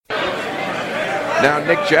Now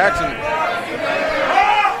Nick Jackson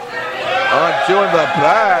doing the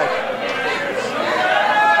back.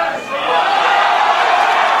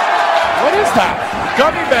 What is that?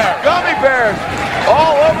 Gummy bear. Gummy bears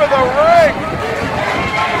all over the ring.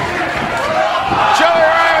 Joey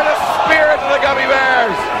Ryan, the spirit of the gummy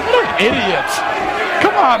bears. What an idiot.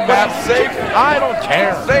 Come on, man. I don't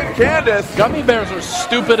care. Save Candace. Gummy bears are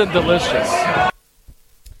stupid and delicious.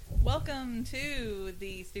 Welcome to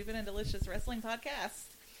the Stupid and Delicious Wrestling Podcast.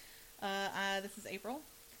 This is April,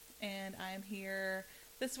 and I'm here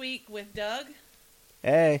this week with Doug.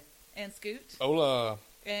 Hey. And Scoot. Hola.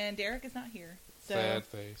 And Derrick is not here. So sad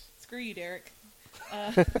face. Screw you, Derrick.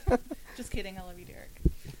 Just kidding. I love you, Derrick.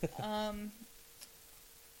 How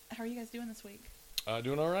are you guys doing this week?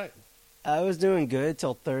 Doing all right. I was doing good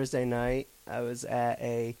till Thursday night. I was at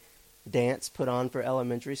a dance put on for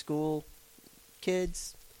elementary school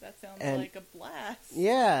kids. That sounds like a blast.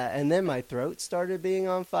 Yeah, and then my throat started being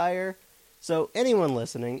on fire. So anyone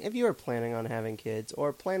listening, if you are planning on having kids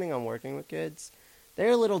or planning on working with kids,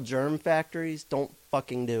 they're little germ factories. Don't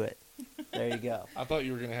fucking do it. There you go. I thought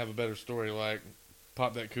you were going to have a better story, like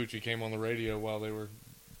Pop That Coochie came on the radio while they were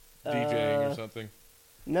DJing or something.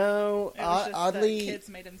 No, it was just oddly, that kids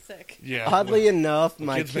made him sick. Yeah, oddly enough,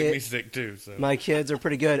 my kids make me sick too. So. My kids are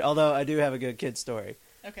pretty good. Although I do have a good kid story.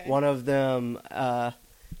 Okay. One of them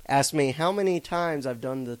asked me how many times I've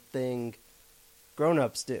done the thing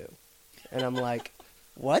grown-ups do, and I'm like,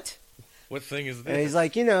 "What? What thing is this?" And he's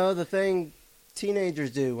like, the thing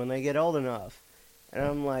teenagers do when they get old enough. And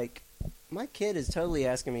I'm like, my kid is totally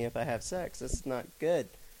asking me if I have sex. That's not good.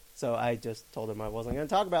 So I just told him I wasn't going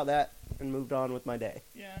to talk about that and moved on with my day.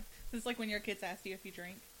 Yeah. This is like when your kids ask you if you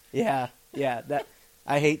drink. Yeah. That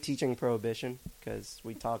I hate teaching prohibition because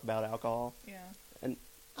we talk about alcohol. Yeah. And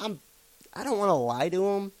I don't want to lie to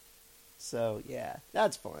them. So, yeah,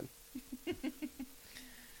 that's fun.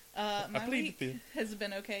 My week has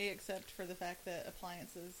been okay, except for the fact that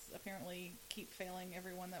appliances apparently keep failing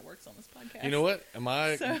everyone that works on this podcast. You know what?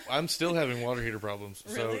 I'm still having water heater problems.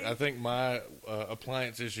 Really? So I think my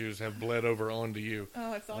appliance issues have bled over onto you.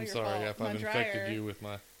 Oh, it's all I'm your sorry fault. if I've infected you with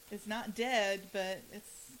my... It's not dead, but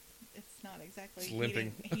it's not exactly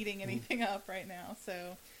heating anything up right now.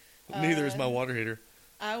 So neither is my water heater.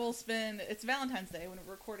 I will spend... It's Valentine's Day when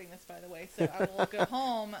we're recording this, by the way, so I will go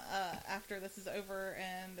home after this is over,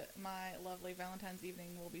 and my lovely Valentine's evening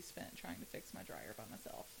will be spent trying to fix my dryer by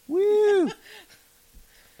myself. Woo!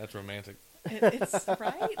 That's romantic. It's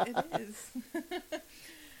right? It is.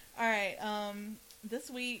 All right.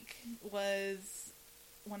 This week was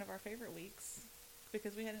one of our favorite weeks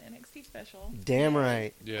because we had an NXT special. Damn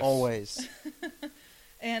right. Yes. Always.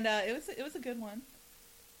 And it was a good one.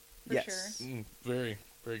 For yes. sure. Very,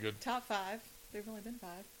 very good. Top 5. There've only been 5.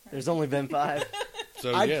 Right? There's only been 5.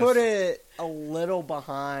 So I'd put it a little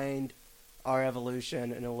behind our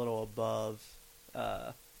Evolution and a little above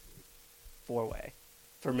 4-Way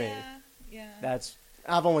for me. Yeah.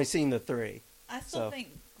 I've only seen the 3. I still think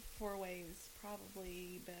 4-Way is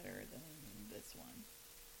probably better than this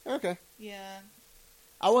one. Okay. Yeah.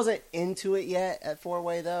 I wasn't into it yet at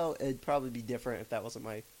 4-Way, though. It'd probably be different if that wasn't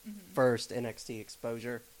my first NXT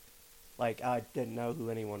exposure. Like, I didn't know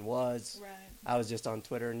who anyone was. Right. I was just on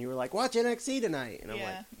Twitter, and you were like, watch NXT tonight. And I'm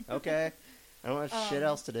like, okay. I don't have shit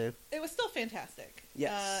else to do. It was still fantastic.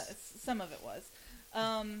 Yes. Some of it was.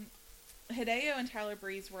 Hideo and Tyler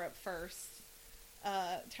Breeze were up first.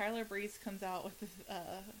 Tyler Breeze comes out with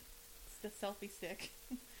the selfie stick.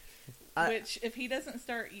 Which, if he doesn't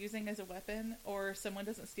start using as a weapon, or someone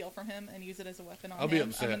doesn't steal from him and use it as a weapon on I'll him, be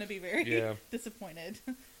upset. I'm going to be very disappointed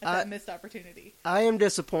at that missed opportunity. I am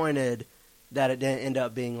disappointed that it didn't end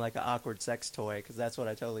up being like an awkward sex toy, because that's what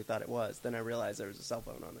I totally thought it was. Then I realized there was a cell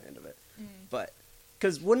phone on the end of it. But,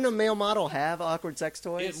 because wouldn't a male model have awkward sex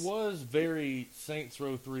toys? It was very Saints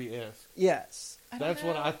Row 3-esque. Yes. That's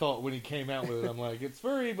what I thought when he came out with it. I'm like, it's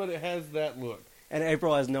furry, but it has that look. And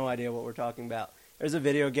April has no idea what we're talking about. There's a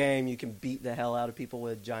video game you can beat the hell out of people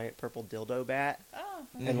with a giant purple dildo bat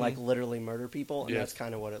and like literally murder people, and that's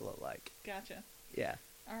kind of what it looked like. Gotcha. Yeah.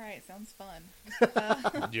 All right, sounds fun.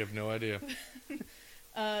 You have no idea.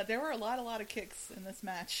 There were a lot of kicks in this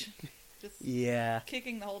match. Just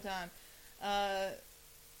kicking the whole time.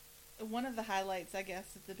 One of the highlights, I guess,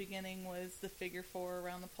 at the beginning was the figure 4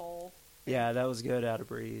 around the pole. Yeah, that was good out of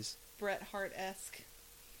Breeze. Bret Hart-esque.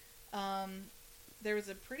 There was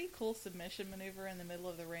a pretty cool submission maneuver in the middle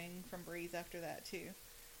of the ring from Breeze after that, too.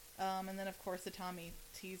 And then, of course, the Tommy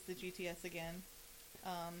teased the GTS again.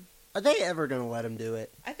 Are they ever going to let him do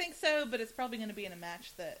it? I think so, but it's probably going to be in a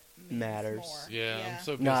match that means Matters. more. Yeah, I'm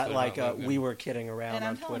so pissed Not they're like letting we him. were kidding around And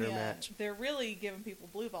on I'm telling Twitter you, match. they're really giving people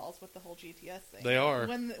blue balls with the whole GTS thing. They are.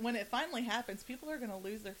 When it finally happens, people are going to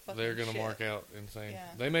lose their fucking They're going to shit. mark out insane. Yeah.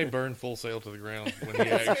 They may burn Full Sail to the ground when he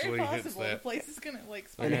It's actually very hits possible. The that. place is going to like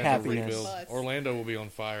And They're gonna have to happiness. rebuild. Bus. Orlando will be on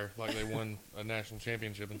fire like they won a national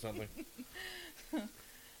championship in something.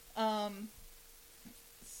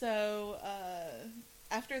 So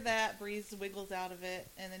after that, Breeze wiggles out of it,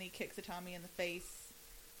 and then he kicks Itami in the face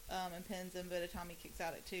and pins him, but Itami kicks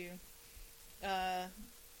out at 2.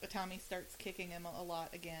 Itami starts kicking him a lot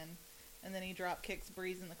again, and then he drop kicks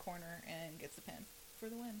Breeze in the corner and gets the pin for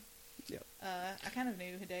the win. Yep. I kind of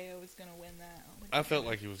knew Hideo was going to win that. I felt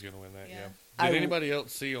like he was going to win that, Yeah. yeah. Did anybody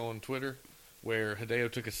else see on Twitter where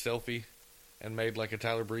Hideo took a selfie and made like a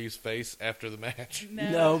Tyler Breeze face after the match?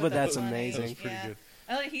 No, but that's funny. amazing. That was pretty good.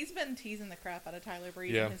 He's been teasing the crap out of Tyler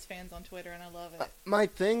Breeze Yeah. and his fans on Twitter, and I love it. My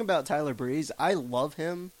thing about Tyler Breeze, I love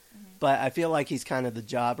him, but I feel like he's kind of the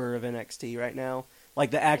jobber of NXT right now.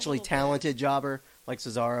 Like the actually little bit. talented jobber, like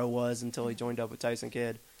Cesaro was until he joined up with Tyson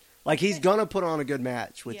Kidd. Like he's gonna put on a good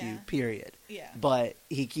match with you, Yeah. period. Yeah. But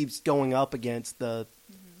he keeps going up against the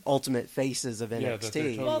ultimate faces of Yeah, that NXT. they're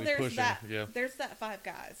totally Well, there's pushing, that. yeah. There's that 5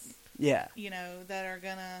 guys, Yeah. that are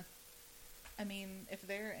gonna. I mean, if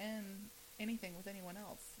they're in anything with anyone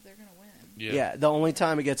else, they're gonna win. Yeah. The only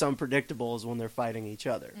time it gets unpredictable is when they're fighting each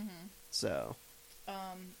other. So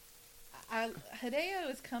Hideo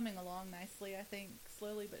is coming along nicely. I think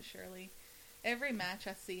slowly but surely. Every match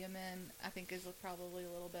I see him in, I think is probably a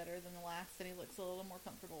little better than the last, and he looks a little more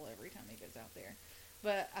comfortable every time he goes out there.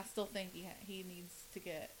 But I still think he needs to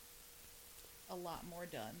get a lot more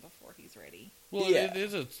done before he's ready. Well, Yeah. it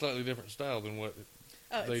is a slightly different style than what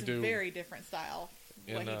Oh, they it's do a very different style.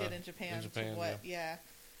 What he did in Japan, to what, yeah.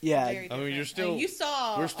 very I mean, you're different. still. You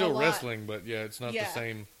saw We're still a lot. wrestling, but yeah, it's not Yeah. the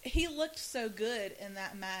same. He looked so good in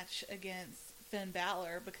that match against Finn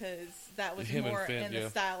Balor because that was Him and more Finn, in the yeah.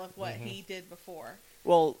 style of what Mhm. he did before.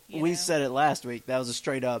 Well, You we know? said it last week. That was a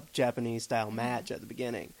straight up Japanese style match at the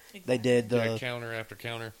beginning. They did the Yeah, counter after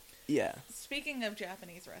counter. yeah. Speaking of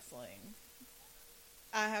Japanese wrestling,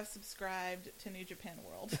 I have subscribed to New Japan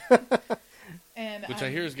World, and Which I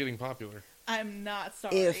hear is getting popular. I'm not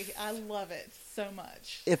sorry. If- I love it so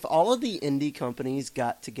much. If all of the indie companies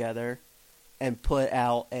got together and put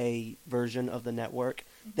out a version of the network,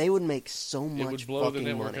 they would make so much would blow the fucking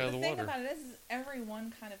network money. out of The the thing water. about it is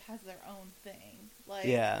everyone kind of has their own thing. Like,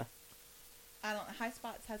 Yeah. I don't. High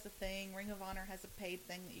Spots has a thing. Ring of Honor has a paid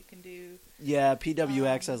thing that you can do. Yeah,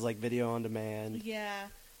 PWX has like video on demand. Yeah,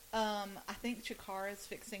 I think Chikara's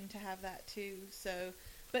fixing to have that too. So,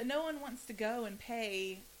 but no one wants to go and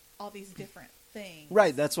pay all these different things.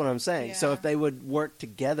 Right, that's what I'm saying. So Yeah. if they would work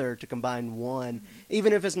together to combine one,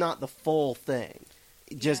 even if it's not the full thing,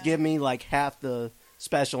 just Yeah. give me like half the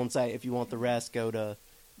special and say if you want the rest, go to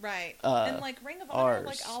Right. Uh, And like Ring of Honor, ours.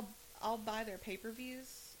 like I'll buy their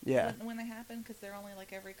pay-per-views. Yeah. When they happen, because they're only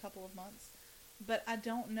like every couple of months. But I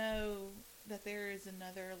don't know that there is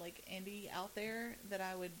another like indie out there that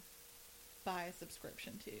I would buy a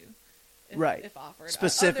subscription to. Right. If offered.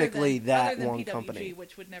 Specifically that other than one PWG, company.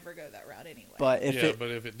 which would never go that route anyway. But But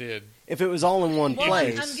if it did, if it was all in one well,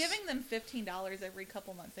 place, I'm giving them $15 every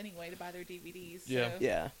couple months anyway to buy their DVDs. So. Yeah.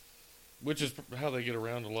 yeah. which is how they get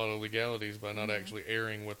around a lot of legalities by not actually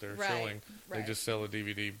airing what they're Right, showing. They right. just sell a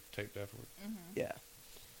DVD taped afterward. Yeah.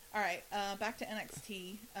 All right, back to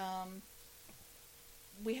NXT.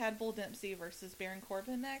 We had Bull Dempsey versus Baron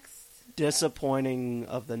Corbin next. Disappointing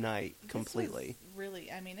of the night This completely. was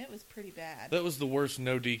really, I mean, it was pretty bad. That was the worst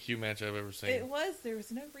no DQ match I've ever seen. It was. There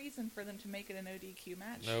was no reason for them to make it a no DQ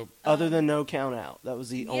match. Nope. Other than no count out. That was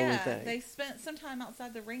the Yeah, only thing. they spent some time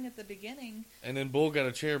outside the ring at the beginning. And then Bull got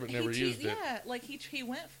a chair but never He used it. Yeah, like he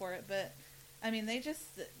went for it, but I mean, they just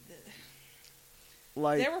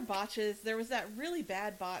Like there were botches. There was that really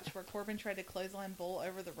bad botch where Corbin tried to clothesline Bull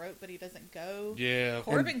over the rope, but he doesn't go. Yeah.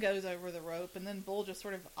 Corbin goes over the rope, and then Bull just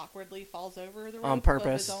sort of awkwardly falls over the rope On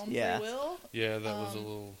purpose, of his own yeah. free will. Yeah, that was a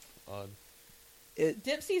little odd.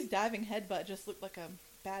 Dempsey's diving headbutt just looked like a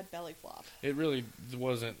bad belly flop. It really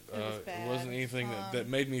wasn't. It was It bad. wasn't anything that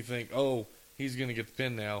made me think, oh, he's going to get the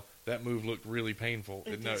pin now. That move looked really painful.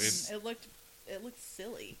 It looked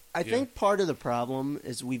silly. I think part of the problem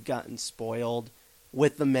is we've gotten spoiled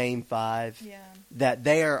with the main five. Yeah. That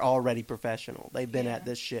they are already professional. They've been Yeah. at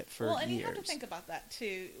this shit for Well, and years. you have to think about that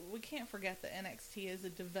too. We can't forget that NXT is a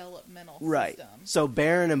developmental Right. system. So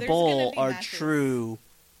Baron and There's Bull gonna be are matches. true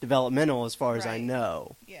developmental as far as I Right.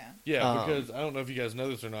 know. Yeah. Yeah, because I don't know if you guys know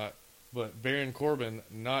this or not. But Baron Corbin,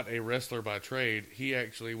 not a wrestler by trade, he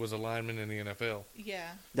actually was a lineman in the NFL.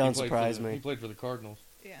 Yeah. Don't He played surprise for the- me. He played for the Cardinals.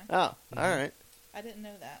 Yeah. Oh, all right. I didn't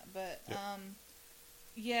know that, but Yep.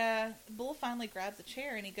 yeah, Bull finally grabs a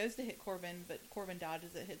chair and he goes to hit Corbin, but Corbin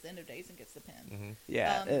dodges it, hits End of Days, and gets the pin. Mm-hmm.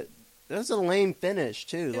 Yeah, Um, it was a lame finish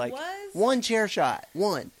too. It Like was. one chair shot,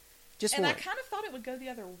 just And one. I kind of thought it would go the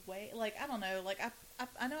other way. Like, I don't know. Like,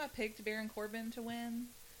 I know I picked Baron Corbin to win,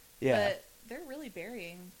 Yeah, but they're really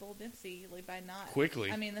burying Bull Dempsey like, by not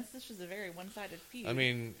Quickly. I mean, this is just a very one-sided feud. I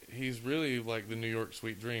mean, he's really like the New York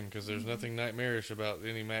Sweet Dream because there's nothing nightmarish about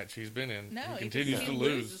any match he's been in. no, he continues just, to he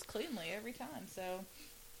lose. loses cleanly every time. So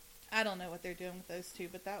I don't know what they're doing with those two,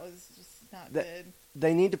 but that was just not That- good.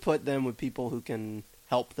 they need to put them with people who can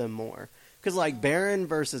help them more. Because like Baron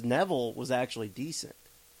versus Neville was actually decent,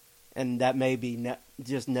 and that may be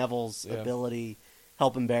just Neville's Yeah. ability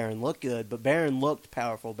helping Baron look good. But Baron looked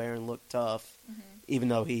powerful. Baron looked tough, even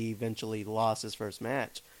though he eventually lost his first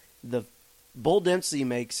match. The Bull Dempsey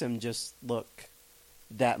makes him just look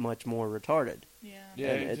that much more retarded. Yeah.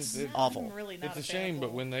 Yeah, And it's it's just- awful. I'm really not It's a fan of shame, but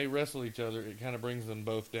Bull. when they wrestle each other, it kind of brings them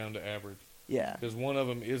both down to average. Yeah, Because one of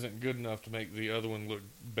them isn't good enough to make the other one look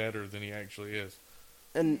better than he actually is.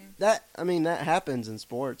 and that happens in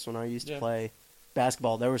sports. When I used to Yeah. play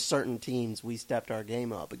basketball, there were certain teams we stepped our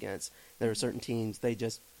game up against. There were certain teams they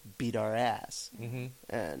just beat our ass. Mm-hmm.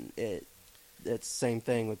 And it's the same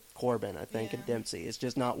thing with Corbin, I think, and Yeah. Dempsey. It's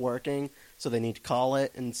just not working, so they need to call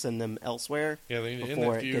it and send them elsewhere. Yeah, they need to end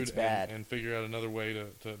Before that it feud gets bad. and figure out another way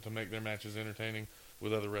to make their matches entertaining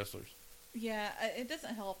with other wrestlers. Yeah, it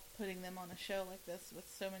doesn't help putting them on a show like this with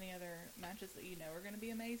so many other matches that you know are going to be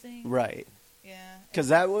amazing. Right. Yeah. Because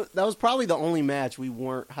that was probably the only match we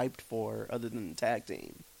weren't hyped for other than the tag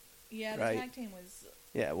team. Yeah, the right. tag team was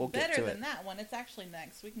Yeah, we'll get better to than it. that one. It's actually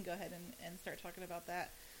next. We can go ahead and start talking about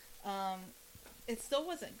that. It still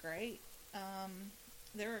wasn't great.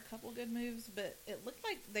 There were a couple good moves, but it looked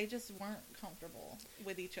like they just weren't comfortable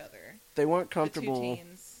with each other. They weren't The comfortable. two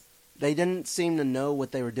teams. They didn't seem to know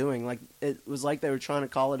what they were doing. Like it was like they were trying to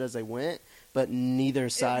call it as they went, but neither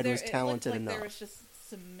side was It talented looked like enough. There was just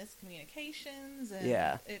some miscommunications, and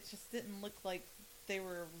Yeah. it just didn't look like they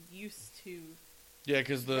were used to. Yeah,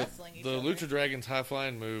 because the Wrestling each the other. Lucha Dragons high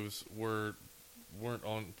flying moves weren't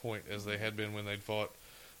on point as they had been when they'd fought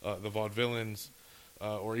the Vaudevillains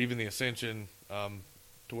or even the Ascension.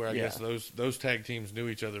 To where I Yeah. guess those tag teams knew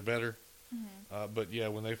each other better. Mm-hmm. But yeah,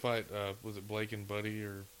 when they fight, was it Blake and Buddy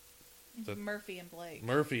or The- Murphy and Blake.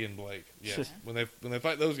 Murphy and Blake? Yeah, when they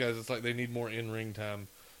fight those guys, it's like they need more in ring time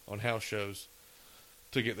on house shows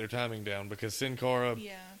to get their timing down because Sin Cara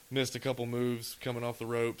Yeah. missed a couple moves coming off the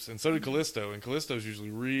ropes, and so did Kalisto. And Kalisto's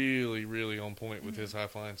usually really, really on point with his high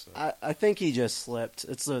flying stuff. I think he just slipped.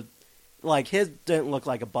 Like his didn't look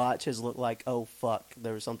like a botch. His looked like, oh fuck,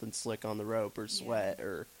 there was something slick on the rope or sweat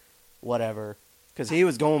or whatever. Because he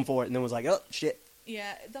was going for it and then was like, oh shit.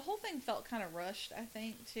 Yeah, the whole thing felt kind of rushed. I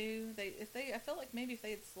think too. I felt like maybe if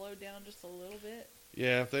they had slowed down just a little bit.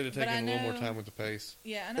 Yeah, if they'd have But taken I a little more know- time with the pace.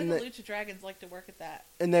 Yeah, I know And the the- Lucha Dragons like to work at that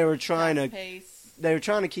And they were trying fast to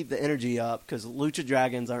pace. keep the energy up because Lucha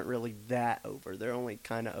Dragons aren't really that over. They're only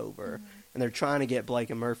kind of over, and they're trying to get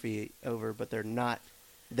Blake and Murphy over, but they're not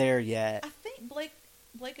there yet. I think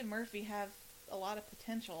Blake and Murphy have a lot of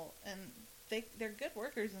potential, and they're good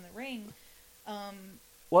workers in the ring.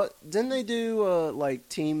 What didn't they do a like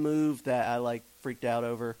team move that I like freaked out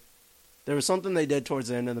over? There was something they did towards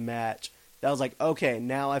the end of the match that was like, okay,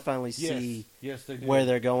 now I finally see yes, they did. where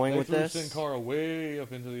they're going They with threw this. Sin Cara way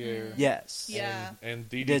up into the air. Yes, Yeah. and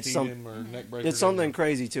Did DDT'd some- him or neck breaker. did something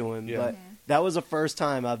crazy to him, Yeah. but that was the first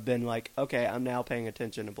time I've been like, okay, I'm now paying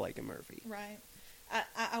attention to Blake and Murphy. Right.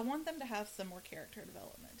 I want them to have some more character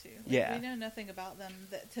development too. Like, Yeah. we know nothing about them.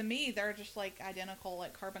 To me, they're just like identical,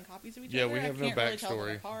 like carbon copies of each Yeah, other. we have I no can't really tell them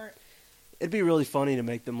backstory. apart. It'd be really funny to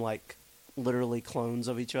make them like literally clones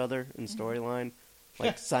of each other in storyline.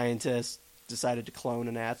 Like scientists decided to clone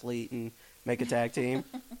an athlete and make a tag team.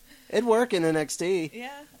 It'd work in NXT.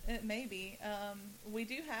 Yeah, it may be. We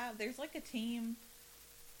do have. There's like a team.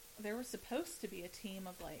 There was supposed to be a team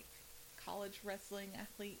of like college wrestling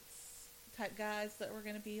athletes type guys that were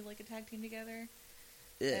going to be like a tag team together.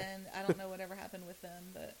 Yeah. And I don't know whatever happened with them,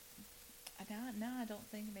 but now I don't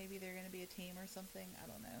think maybe they're going to be a team or something. I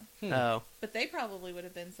don't know. Oh, But they probably would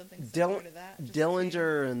have been something similar to that. just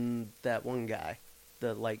Dillinger and that one guy,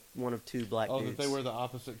 the like one of two black Oh, dudes. that they wear the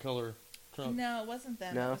opposite color two. trunks. No, it wasn't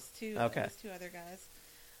them. No? It was two. Okay. It was two other guys.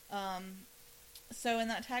 So in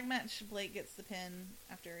that tag match, Blake gets the pin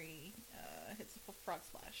after he hits a frog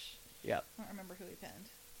splash. Yep. I don't remember who he pinned.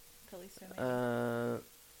 Kalisto, maybe?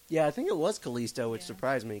 Yeah, I think it was Kalisto, which Yeah.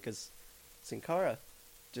 surprised me because Sin Cara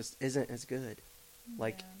just isn't as good.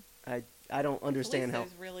 Like, Yeah. I don't understand how.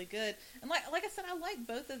 Kalisto's really good, and like I said, I like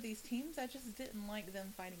both of these teams. I just didn't like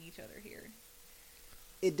them fighting each other here.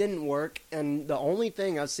 It didn't work, and the only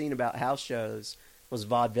thing I've seen about house shows was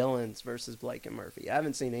Vaudevillains versus Blake and Murphy. I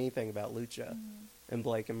haven't seen anything about Lucha and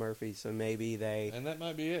Blake and Murphy, so maybe they... And that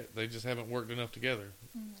might be it. They just haven't worked enough together.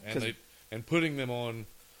 Mm-hmm. And putting them on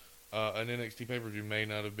an NXT pay-per-view may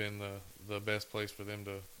not have been the best place for them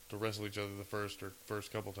to wrestle each other the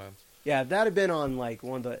first couple times. Yeah, if that had been on like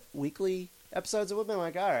one of the weekly episodes, it would have been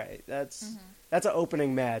like, all right, that's an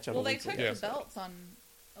opening match on a Well, they weekly took episode. the belts on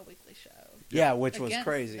a weekly show. Yeah, which was against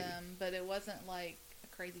crazy. them, but it wasn't like a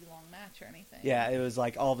crazy long match or anything. Yeah, it was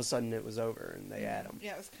like all of a sudden it was over and they had them.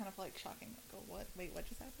 Yeah, it was kind of like shocking. Like, oh, what? Wait, what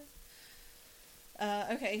just happened?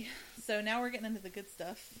 Okay, so now we're getting into the good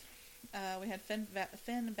stuff. We had Finn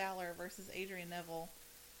Balor versus Adrian Neville.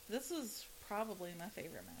 This was probably my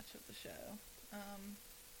favorite match of the show.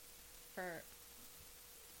 For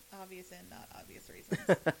obvious and not obvious reasons.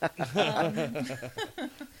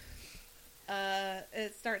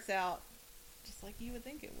 It starts out just like you would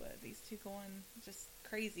think it would. These two going just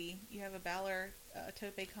crazy. You have a Balor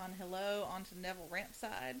tope con hello onto Neville ramp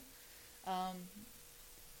side.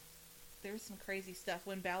 There was some crazy stuff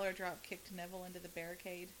when Balor drop kicked Neville into the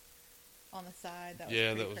barricade on the side. That was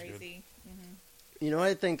pretty crazy. Mm-hmm. You know what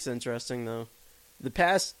I think's interesting though? The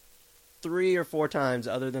past 3 or 4 times,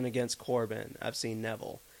 other than against Corbin, I've seen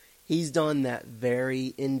Neville. He's done that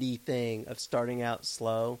very indie thing of starting out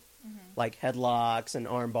slow, like headlocks and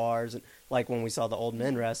arm bars, and like when we saw the old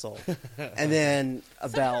men wrestle. And then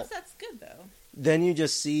Sometimes that's good though. Then you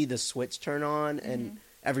just see the switch turn on, and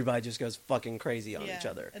everybody just goes fucking crazy on each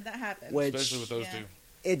other. And that happens. Especially with those two.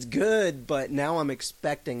 It's good, but now I'm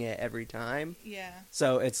expecting it every time. Yeah.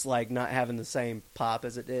 So it's like not having the same pop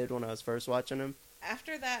as it did when I was first watching him.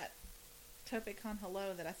 After that tope con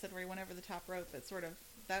hello that I said where he went over the top rope, that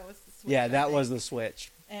was the switch. Yeah, that was the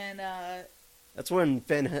switch. And that's when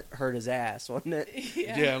Finn hurt his ass, wasn't it?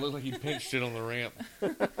 Yeah, it looked like he pinched it on the ramp.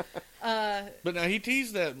 But now he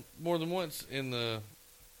teased that more than once in the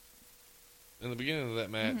beginning of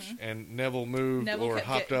that match, and Neville moved or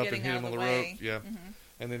hopped up and hit him on the rope. Yeah,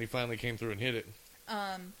 and then he finally came through and hit it.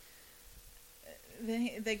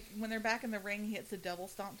 Then when they're back in the ring, he hits a double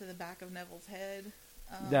stomp to the back of Neville's head.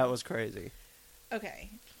 That was crazy. Okay.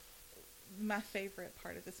 My favorite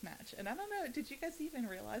part of this match, and I don't know, did you guys even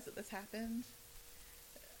realize that this happened?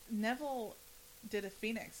 Neville did a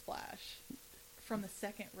Phoenix splash from the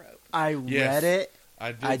second rope. I read it.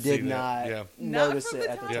 I did not notice it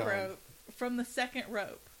at the time. Rope, from the second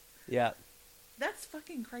rope. Yeah. That's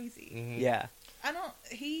fucking crazy. Mm-hmm. Yeah.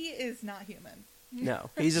 He is not human. No,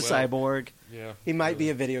 he's a cyborg. Yeah. He might be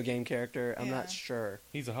a video game character. I'm not sure.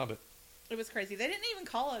 He's a hobbit. It was crazy. They didn't even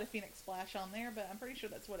call it a Phoenix Splash on there, but I'm pretty sure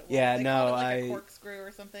that's what it was. Yeah, they called it like a corkscrew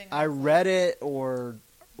or something. I read it or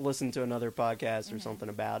listened to another podcast or something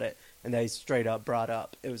about it, and they straight up brought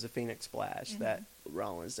up it was a Phoenix Splash that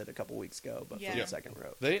Rollins did a couple weeks ago, but for the second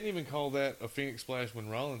rope. They didn't even call that a Phoenix Splash when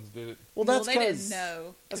Rollins did it. Well, that's they didn't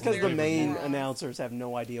know. That's because the main announcers have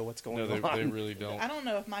no idea what's going on. No, they really don't. I don't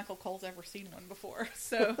know if Michael Cole's ever seen one before,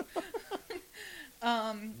 so...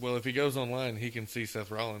 well, if he goes online, he can see Seth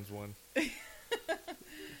Rollins one.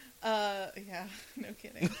 Yeah, no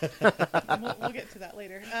kidding. We'll get to that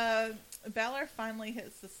later. Balor finally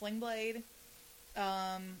hits the sling blade.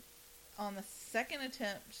 On the second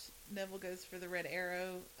attempt, Neville goes for the red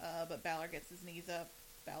arrow, but Balor gets his knees up.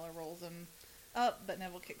 Balor rolls him up, but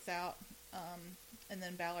Neville kicks out. And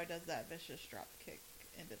then Balor does that vicious drop kick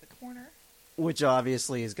into the corner. Which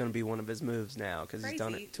obviously is going to be one of his moves now, because he's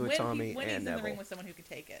done it to Tommy when and he's Neville. in the ring with someone who can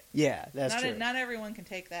take it. Yeah, that's true. Not everyone can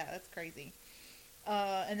take that. That's crazy.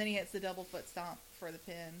 And then he hits the double foot stomp for the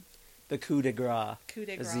pin. The coup de grace Coup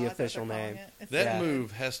de grace is the official name. That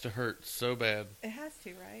move has to hurt so bad. It has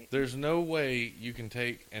to, right? There's no way you can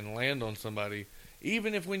take and land on somebody,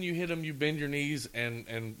 even if when you hit them you bend your knees and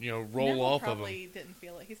roll Neville off of them. Probably didn't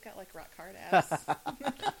feel it. He's got like rock hard ass.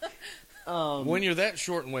 When you're that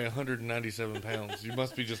short and weigh 197 pounds, you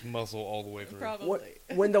must be just muscle all the way through. Probably.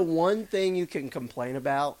 When the one thing you can complain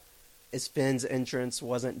about is Finn's entrance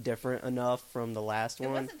wasn't different enough from the last one.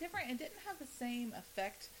 It wasn't different. It didn't have the same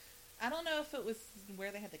effect. I don't know if it was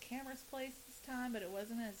where they had the cameras placed this time, but it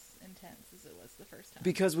wasn't as intense as it was the first time.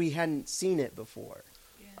 Because we hadn't seen it before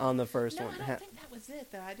on the first one. I don't think that was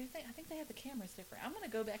it, though. I think they had the cameras different. I'm going to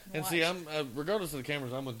go back and watch. See, I'm regardless of the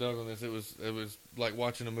cameras, I'm with Doug on this. It was like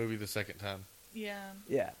watching a movie the second time. Yeah.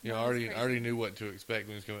 Yeah. I already knew what to expect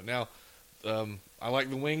when he was coming. Now, I like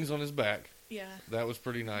the wings on his back. Yeah. That was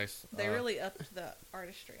pretty nice. They really upped the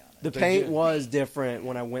artistry on it. The They paint did. was different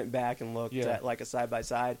when I went back and looked at like a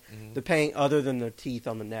side-by-side. Mhm. The paint, other than the teeth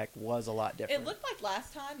on the neck, was a lot different. It looked like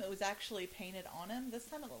last time it was actually painted on him. This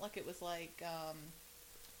time it looked like it was like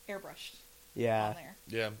airbrushed Yeah. on there.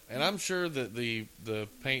 Yeah, and I'm sure that the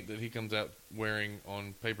paint that he comes out wearing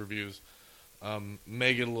on pay-per-views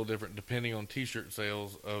may get a little different depending on T-shirt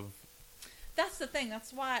sales of. That's the thing.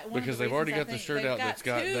 That's why Because they've already got the shirt out that's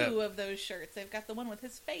got two that- of those shirts. They've got the one with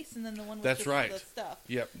his face and then the one with That's just right. the stuff.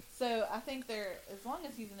 Yep. So I think as long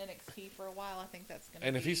as he's in NXT for a while, I think that's going to.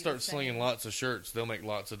 And if he starts the slinging same. lots of shirts, they'll make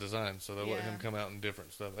lots of designs, so they'll let Yeah. him come out in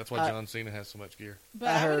different stuff. That's why John Cena has so much gear. But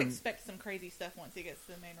I I would heard- expect some crazy stuff once he gets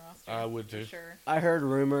to the main roster. I would for too. Sure. I heard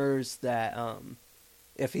rumors that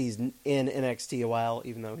if he's in NXT a while,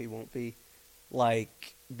 even though he won't be,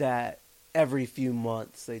 like that every few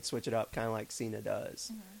months they'd switch it up, kind of like Cena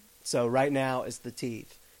does. Mhm. So right now it's the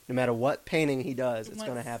teeth. No matter what painting he does, it's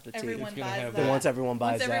going to Once have the teeth. everyone It's gonna buys have that. that. Once everyone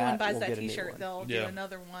buys Once everyone that, buys we'll that get a new T-shirt, one. they'll Yeah. do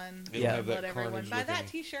another one. It'll Yeah. have Let that everyone carnage buy that looking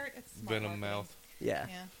T-shirt. It's smart venom marketing. mouth. Yeah.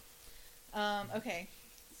 Yeah. Okay.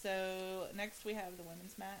 So next we have the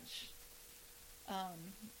women's match.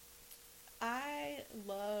 I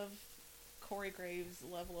love Corey Graves'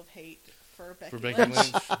 level of hate for Becky, For Becky Lynch.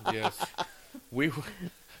 Lynch, yes.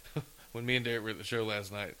 When me and Derrick were at the show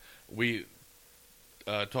last night, we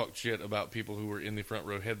talked shit about people who were in the front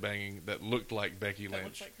row headbanging that looked like Becky That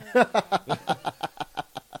Lynch. looks like her.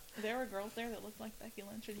 There were girls there that looked like Becky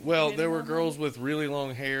Lynch. And Well, you there hated were them girls all? with really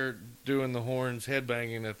long hair doing the horns,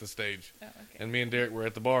 headbanging at the stage. Oh, okay. And me and Derrick were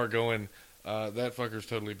at the bar going, that fucker's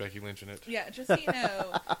totally Becky Lynch in it. Yeah, just so you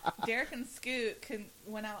know, Derrick and Scoot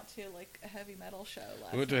went out to like a heavy metal show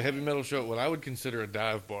last We went to a heavy night metal show at what I would consider a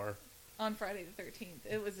dive bar. on Friday the 13th.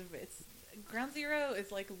 It's Ground Zero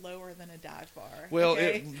is like lower than a dive bar. Well,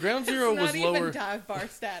 okay? Ground Zero It's was not lower. even dive bar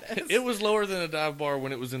status. It was lower than a dive bar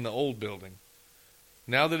when it was in the old building.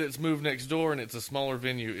 Now that it's moved next door and it's a smaller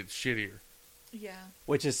venue, it's shittier. Yeah.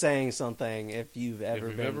 Which is saying something if you've If ever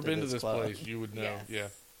you've been ever been to this club. place, you would know. Yes. Yeah.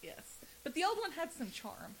 Yes. But the old one had some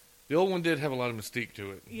charm. The old one did have a lot of mystique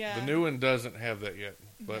to it. Yeah. The new one doesn't have that yet,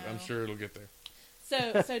 but I'm No. sure it'll get there.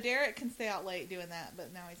 So Derrick can stay out late doing that,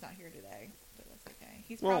 but now he's not here today. But that's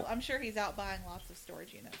okay. Well- I'm sure he's out buying lots of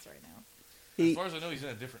storage units right now. He As far as I know, he's in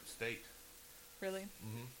a different state. Really?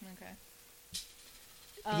 Mm-hmm. Okay.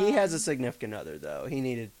 he has a significant other though. He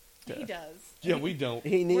need He does. Yeah, we don't.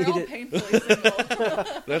 He We're all needed. painfully single.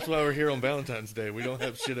 That's why we're here on Valentine's Day. We don't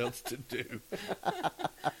have shit else to do.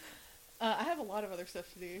 I have a lot of other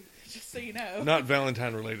stuff to do, just so you know. Not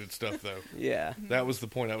Valentine-related stuff, though. Yeah, That was the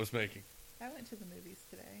point I was making. I went to the movies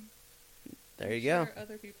today. there you go. Sure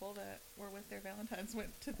other people that were with their Valentines went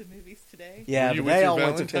to the movies today. Yeah, Were you but with they your all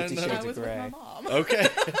went to Valentine, 50 though? Shades I of was with my Grey. mom. Okay.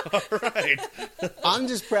 All right. I'm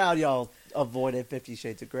just proud y'all avoided 50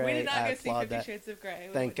 Shades of Grey. We did not I go see applaud 50 that. Shades of Grey.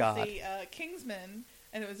 We Thank went God. to see Kingsman,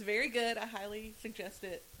 and it was very good. I highly suggest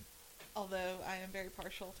it, although I am very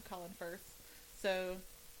partial to Colin Firth. So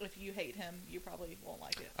if you hate him, you probably won't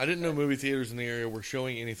like it. I didn't know But- movie theaters in the area were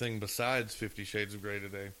showing anything besides 50 Shades of Grey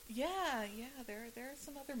today. Yeah, there are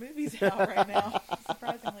some other movies out right now,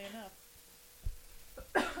 surprisingly enough.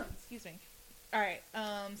 Excuse me. All right,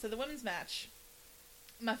 so the women's match.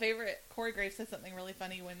 My favorite, Corey Graves said something really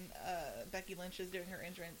funny when Becky Lynch is doing her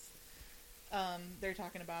entrance. They're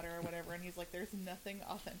talking about her or whatever, and he's like, "There's nothing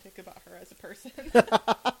authentic about her as a person."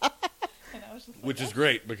 And I was just like, Which is "That's-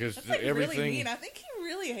 great because That's like everything. really mean. I think he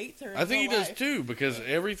really hates her. I think he in real does life. too because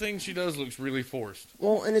everything she does looks really forced.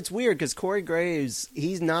 Well, and it's weird because Corey Graves,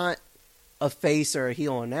 he's not a face or a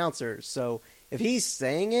heel announcer. So if he's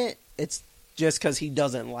saying it, it's just because he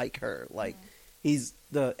doesn't like her. Like, he's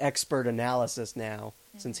the expert analysis now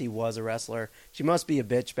since he was a wrestler. She must be a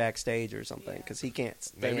bitch backstage or something Yeah. because he can't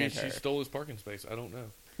stand Maybe her. she stole his parking space. I don't know.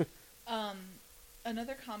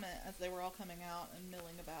 Another comment as they were all coming out and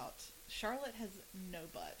milling about, Charlotte has no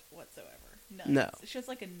butt whatsoever. None. No. She has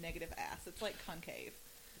like a negative ass. It's like concave.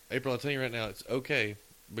 April, I'll tell you right now, it's okay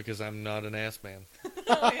because I'm not an ass man.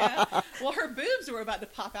 Oh, yeah. Well, her boobs were about to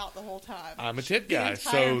pop out the whole time. I'm a tit The guy,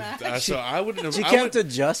 entire match. so I wouldn't have. She I kept would-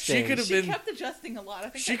 adjusting. She could have She been. kept adjusting a lot. I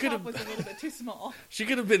think She that could top have- was a little bit too small. She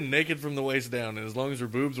could have been naked from the waist down, and as long as her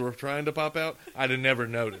boobs were trying to pop out, I'd have never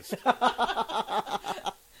noticed.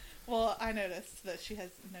 Well, I noticed that she has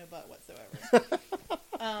no butt whatsoever.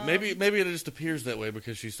 Maybe it just appears that way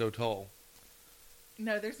because she's so tall.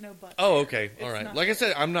 No, there's no butt. Oh, there. okay, It's all right. not Like I there.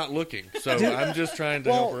 said, I'm not looking, so I'm just trying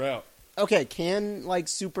to help her out. Okay, can like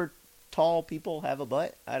super tall people have a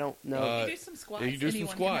butt? I don't know. You do some squats. you do some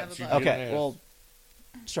anyone squats. Can You have a butt. get Okay, an ass. well,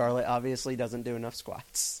 Charlotte obviously doesn't do enough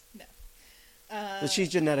squats. No. But she's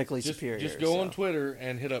genetically superior. Just go so. on Twitter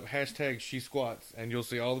and hit up #SheSquats, and you'll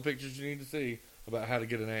see all the pictures you need to see about how to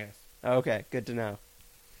get an ass. Okay, good to know.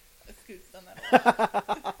 Scoot's done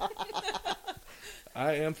that.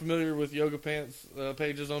 I am familiar with yoga pants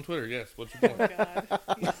pages on Twitter. Yes, what's your Oh point? God,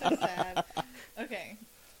 he's so sad. Okay,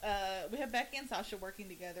 we have Becky and Sasha working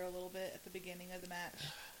together a little bit at the beginning of the match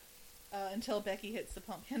until Becky hits the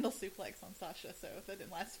pump handle suplex on Sasha. So that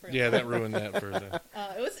didn't last forever. Yeah, that ruined that for them.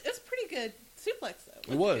 It was pretty good suplex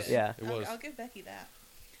though. It was. Good. Yeah, it was. I'll give Becky that.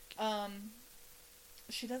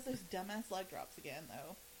 She does those dumbass leg drops again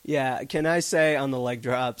though. Yeah, can I say on the leg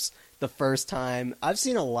drops, the first time, I've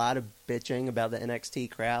seen a lot of bitching about the NXT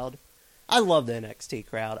crowd. I love the NXT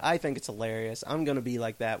crowd. I think it's hilarious. I'm going to be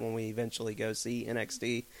like that when we eventually go see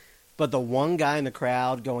NXT. But the one guy in the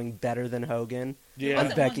crowd going better than Hogan It on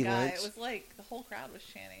wasn't Becky one guy. Lynch. It was like the whole crowd was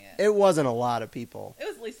chanting it. It wasn't a lot of people. It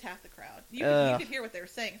was at least half the crowd. You could hear what they were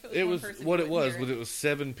saying. If it was one person, what you it wouldn't was. hear Was it was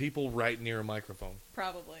 7 people right near a microphone.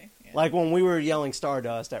 Probably. Yeah. Like when we were yelling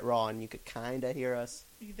Stardust at Raw and you could kind of hear us.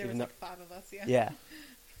 There was even like 5 of us. Yeah. Yeah.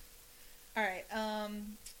 All right.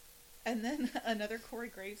 And then another Corey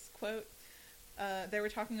Graves quote. They were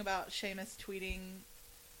talking about Sheamus tweeting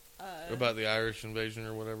About the Irish invasion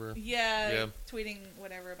or whatever. Yeah, tweeting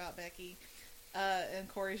whatever about Becky. And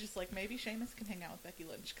Corey's just like, maybe Sheamus can hang out with Becky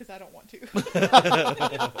Lynch because I don't want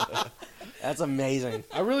to. That's amazing.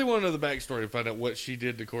 I really want to know the backstory to find out what she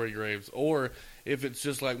did to Corey Graves, or if it's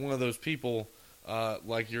just like one of those people,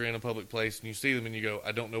 like you're in a public place and you see them and you go,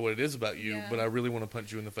 I don't know what it is about you, but I really want to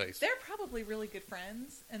punch you in the face. They're probably really good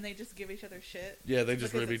friends, and they just give each other shit. Yeah, they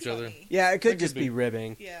just because rib it's each other. funny. Yeah, it could It just could be be.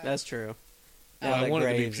 ribbing. Yeah. That's true. I want it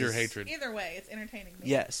to be Graves pure is- hatred. Either way, it's entertaining me.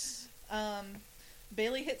 Yes.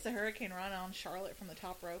 Bailey hits a Hurricane Rana on Charlotte from the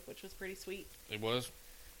top rope, which was pretty sweet. It was.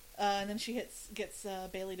 And then she gets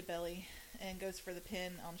Bailey to belly and goes for the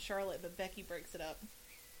pin on Charlotte, but Becky breaks it up.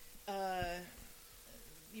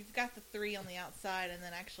 You've got the 3 on the outside, and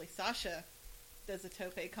then actually Sasha does a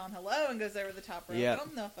tope con hello and goes over the top rope. Yep. I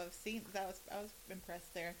don't know if I've seen that. I was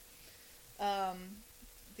impressed there.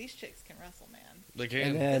 These chicks can wrestle, man. They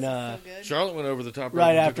can. And then, This is so good. Charlotte went over the top rope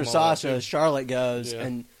right and took after them all out, Sasha, too. Charlotte goes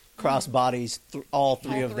and cross bodies all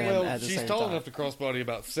three of them Well, at the she's same tall time. enough to crossbody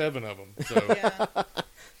about 7 of them. So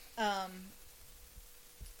Yeah.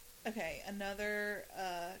 Okay, another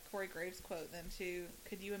Corey Graves quote then too.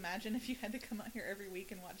 Could you imagine if you had to come out here every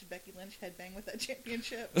week and watch Becky Lynch headbang with that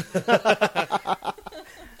championship?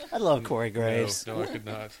 I love Corey Graves. no, I could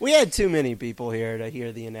not. We had too many people here to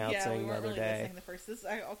hear the Yeah, announcing we the weren't other really day. listening the first.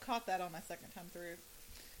 I caught that on my second time through.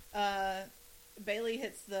 Bailey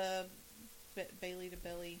hits the Bailey to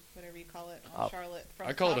belly, whatever you call it, on Charlotte. From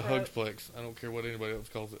I call it a top rope. hugsplex. I don't care what anybody else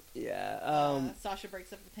calls it. Yeah. Sasha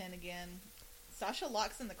breaks up the pin again. Sasha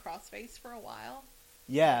locks in the crossface for a while.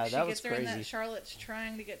 Yeah, She that was gets her in crazy. that. Charlotte's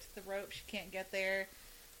trying to get to the rope. She can't get there.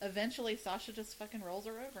 Eventually, Sasha just fucking rolls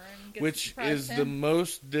her over and gets Which the surprise is pin. the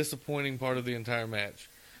most disappointing part of the entire match.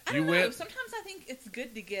 I don't know. Sometimes I think it's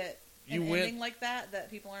good to get an ending like that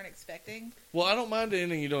people aren't expecting. Well, I don't mind the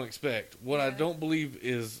ending you don't expect. What I don't believe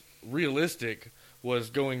is realistic was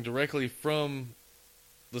going directly from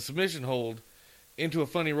the submission hold into a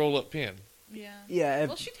funny roll-up pin. Yeah. Yeah.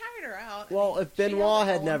 Well, she tired her out. Well, if she held Benoit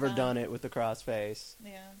it had for a never long done time. it with the crossface,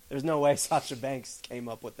 Yeah. there's no way Sasha Banks came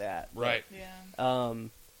up with that. Right. Yeah.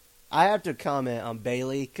 I have to comment on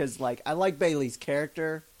Bailey because, like, I like Bailey's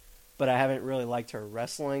character, but I haven't really liked her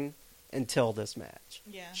wrestling until this match.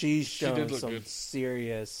 Yeah. She's She shown did look some good.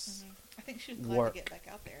 serious. I think she was glad work. to get back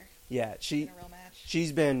out there Yeah, in a real match.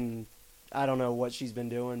 she's been. I don't know what she's been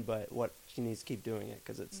doing, but what she needs to keep doing it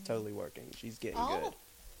because it's totally working. She's getting All good.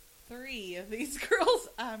 3 of these girls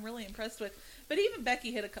I'm really impressed with. But even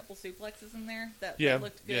Becky hit a couple suplexes in there that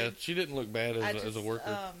looked good. Yeah, she didn't look bad as just, a worker.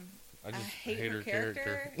 I I just hate hate her her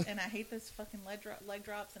character, and I hate those fucking leg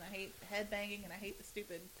drops, and I hate head banging, and I hate the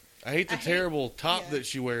stupid. I hate the terrible top yeah. that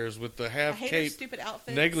she wears with the I half hate her cape stupid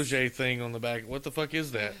outfits. negligee thing on the back. What the fuck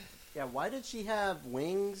is that? Yeah, why did she have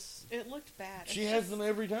wings? It looked bad. She It's has just- them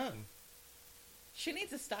every time. She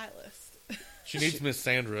needs a stylist. She needs Miss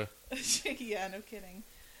Sandra. Yeah, no kidding.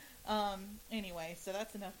 Anyway, so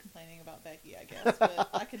that's enough complaining about Becky, I guess. But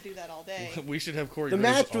I could do that all day. We should have Corey The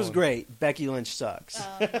Graves match was on. great. Becky Lynch sucks.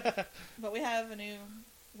 But we have a new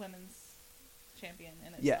women's champion,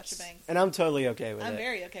 and it's Yes, Sasha Banks. and I'm totally okay with I'm it.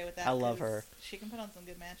 very okay with that. I love 'cause her. She can put on some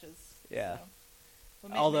good matches. Yeah. So.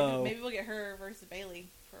 Well, Although- maybe we'll get her versus Bailey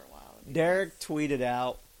for a while. It'd be Derek nice. tweeted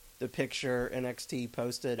out the picture NXT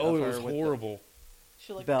posted Oh, of it her was with horrible.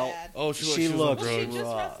 She looked belt. bad. Oh, She she looked Well, she gross. just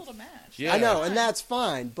rough. wrestled a match. Yeah. I know, Fine. and that's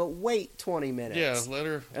fine, but wait 20 minutes. Yeah, let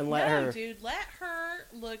her. And let no, her. dude, let her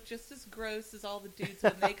look just as gross as all the dudes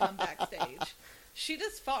when they come backstage. She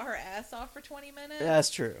just fought her ass off for 20 minutes. That's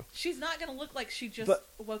true. She's not going to look like she just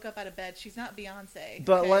woke up out of bed. She's not Beyonce.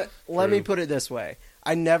 But okay? let me put it this way.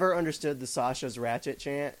 I never understood the Sasha's Ratchet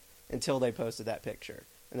chant until they posted that picture.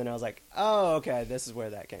 And then I was like, oh, okay, this is where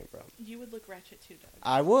that came from. You would look ratchet too, Doug.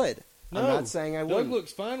 I would. No, I'm not saying I wouldn't. Doug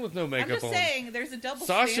looks fine with no makeup on. I'm just saying, there's a double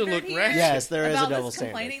Sasha standard looked here ratchet. Yes, there is a about double this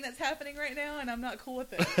standard. complaining that's happening right now, and I'm not cool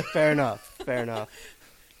with it. Fair enough. Fair enough.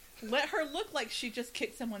 Let her look like she just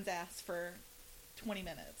kicked someone's ass for 20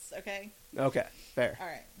 minutes, okay? Okay, fair.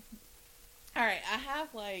 All right, I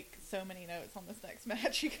have, like, so many notes on this next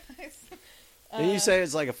match, you guys. Didn't you say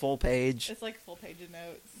it's like a full page? It's like a full page of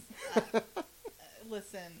notes.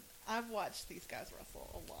 Listen, I've watched these guys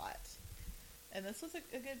wrestle a lot, and this was a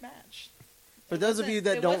good match. For those of you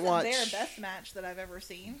that don't watch... It wasn't their best match that I've ever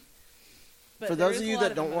seen. But for those of you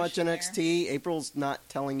that don't watch there. NXT, April's not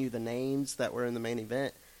telling you the names that were in the main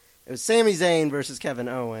event. It was Sami Zayn versus Kevin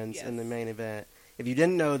Owens in the main event. If you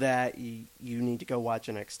didn't know that, you need to go watch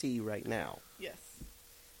NXT right now. Yes.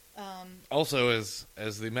 Also, as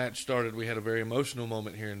the match started, we had a very emotional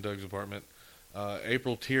moment here in Doug's apartment.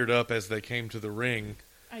 April teared up as they came to the ring.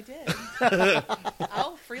 I did.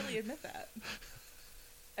 I'll freely admit that.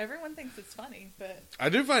 Everyone thinks it's funny, but... I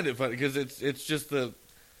do find it funny, because it's just the...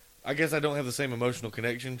 I guess I don't have the same emotional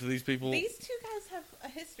connection to these people. These two guys have a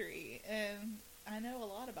history, and I know a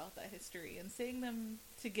lot about that history. And seeing them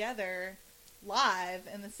together live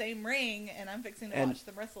in the same ring, and I'm fixing to watch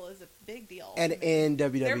them wrestle, is a big deal. And in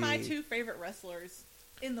WWE. They're my two favorite wrestlers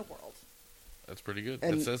in the world. That's pretty good.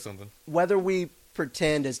 And that says something. Whether we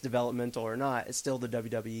pretend it's developmental or not, it's still the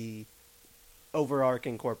WWE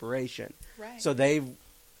overarching corporation. Right. So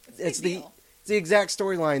it's the exact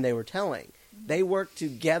storyline they were telling. Mm-hmm. They worked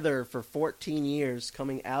together for 14 years,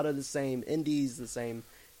 coming out of the same indies, the same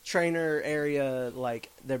trainer area.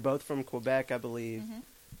 Like, they're both from Quebec, I believe. Mm-hmm.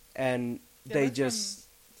 And they just...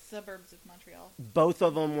 from suburbs of Montreal. Both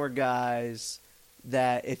of them were guys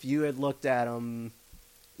that if you had looked at them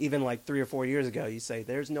even like 3 or 4 years ago, you say,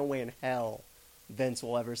 there's no way in hell Vince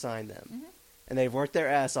will ever sign them. Mm-hmm. And they've worked their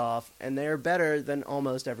ass off, and they're better than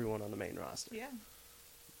almost everyone on the main roster. Yeah.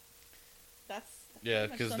 Yeah,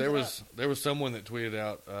 because there was someone that tweeted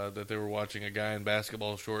out that they were watching a guy in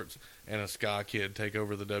basketball shorts and a ska kid take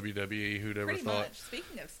over the WWE. Who'd ever pretty thought? Much.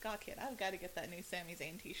 Speaking of ska kid, I've got to get that new Sami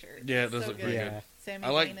Zayn T-shirt. Yeah, it does look pretty good. Sami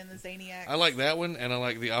Zayn and the Zaniacs. I like that one, and I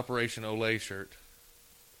like the Operation Olay shirt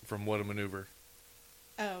from What a Maneuver.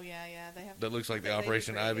 Oh yeah, they have. That looks like the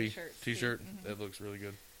Operation Ivy T-shirt. Mm-hmm. That looks really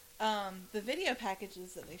good. The video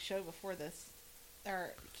packages that they show before this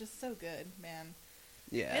are just so good, man.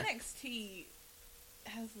 Yeah. NXT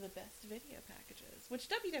has the best video packages, which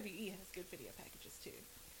WWE has good video packages too.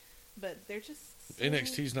 But they're just so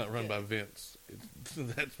NXT's not run good. by Vince.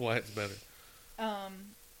 That's why it's better.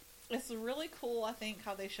 It's really cool, I think,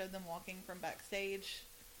 how they showed them walking from backstage.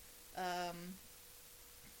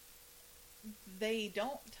 They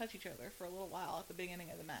don't touch each other for a little while at the beginning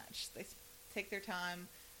of the match. They take their time.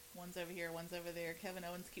 One's over here, one's over there. Kevin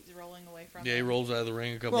Owens keeps rolling away from them. He rolls out of the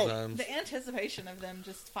ring a couple times. The anticipation of them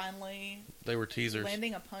just finally they were teasers.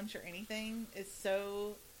 Landing a punch or anything is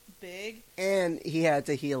so big. And he had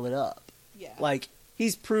to heal it up. Yeah. Like,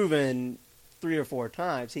 he's proven 3 or 4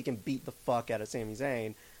 times he can beat the fuck out of Sami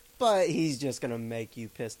Zayn, but he's just going to make you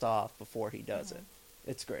pissed off before he does it.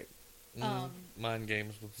 It's great. Mind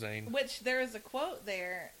games with Zayn. Which there is a quote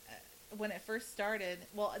there when it first started.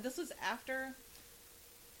 Well, this was after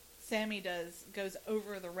Sammy goes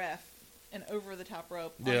over the ref and over the top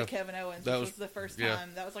rope on Kevin Owens, which was the first time.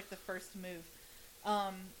 Yeah. That was like the first move.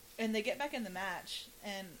 And they get back in the match,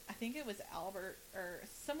 and I think it was Albert or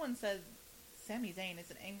someone said Sami Zayn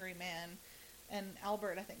is an angry man, and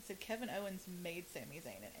Albert I think said Kevin Owens made Sami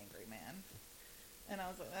Zayn an angry man, and I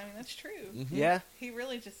was like, I mean that's true. Mm-hmm. Yeah, he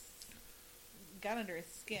really just got under his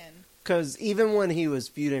skin. Because even when he was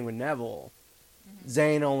feuding with Neville,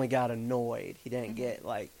 Zayn only got annoyed. He didn't get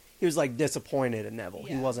like. He was like disappointed in Neville.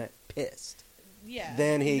 Yeah. He wasn't pissed. Yeah.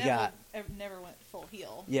 Then Neville never went full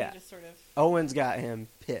heel. Yeah. He just sort of. Owens got him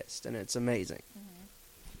pissed, and it's amazing.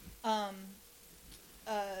 Mm-hmm.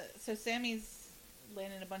 So Sammy's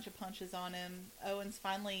landing a bunch of punches on him. Owens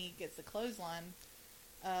finally gets the clothesline,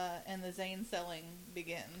 and the Zayn selling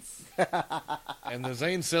begins. And the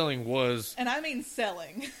Zayn selling was. And I mean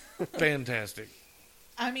selling. Fantastic.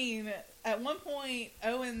 I mean, at one point,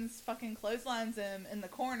 Owens fucking clotheslines him in the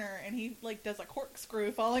corner, and he like does a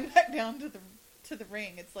corkscrew falling back down to the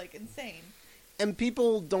ring. It's like insane. And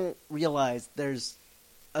people don't realize there's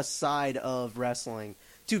a side of wrestling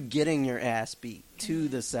to getting your ass beat, to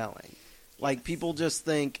the selling. Like, people just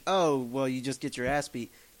think, oh, well, you just get your ass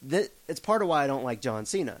beat. It's part of why I don't like John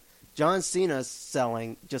Cena. John Cena's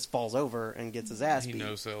selling just falls over and gets his ass beat. He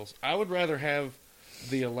no-sells. I would rather have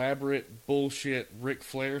the elaborate bullshit Ric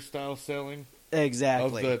Flair style selling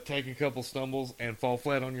Exactly. of the take a couple stumbles and fall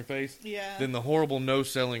flat on your face than the horrible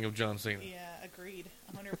no-selling of John Cena. Yeah, agreed.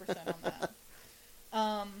 100% on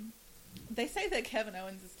that. They say that Kevin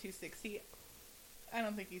Owens is 260. I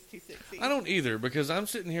don't think he's 260. I don't either, because I'm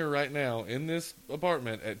sitting here right now in this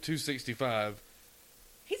apartment at 265.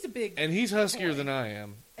 He's a big and he's huskier boy. than I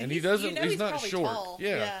am, and he he's, doesn't. You know, he's not short. Tall.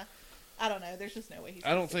 Yeah. I don't know. There's just no way he's.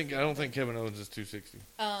 I don't think Kevin Owens is 260.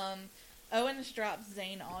 Owens drops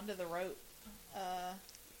Zayn onto the rope,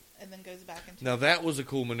 and then goes back into. Now that was a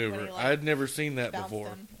cool maneuver. He, like, I'd never seen that before.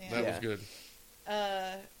 him. Yeah. That was good.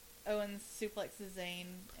 Owens suplexes Zayn,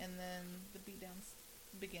 and then the beatdowns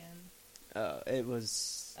begin. It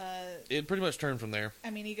was. It pretty much turned from there. I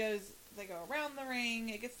mean, they go around the ring.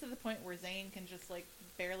 It gets to the point where Zayn can just, like,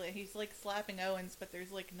 barely. He's, like, slapping Owens, but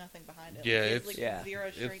there's, like, nothing behind it. Yeah, like,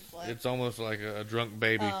 zero strength left. It's almost like a drunk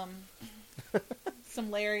baby.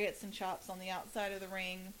 Some lariats and chops on the outside of the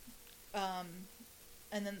ring.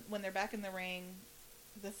 And then when they're back in the ring,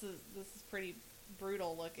 this is pretty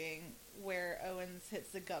brutal looking, where Owens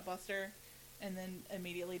hits the gutbuster and then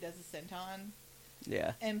immediately does a senton.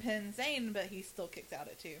 Yeah. And pins Zayn, but he still kicks out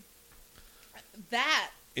at 2.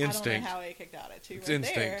 That Instinct. I don't know how he kicked out at 2 It's right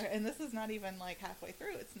instinct. there. And this is not even like halfway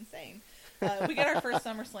through. It's insane. We get our first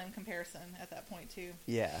SummerSlam comparison at that point too.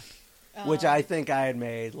 Yeah. Which I think I had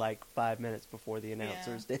made like 5 minutes before the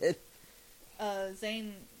announcers did.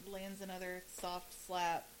 Zayn lands another soft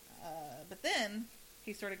slap, but then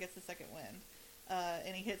he sort of gets the second win.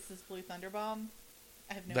 And he hits this blue thunder bomb.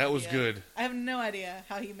 I have no idea. That was good. I have no idea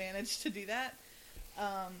how he managed to do that.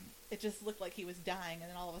 It just looked like he was dying, and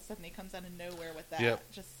then all of a sudden he comes out of nowhere with that. Yep.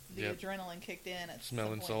 Just the adrenaline kicked in at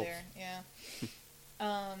Smelling some point salts. there.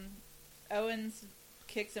 Yeah. Owens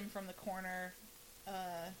kicks him from the corner,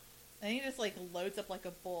 and he just like loads up like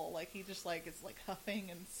a bull. Like he just like is like huffing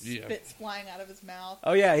and spit's flying out of his mouth.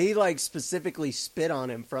 Oh yeah, he like specifically spit on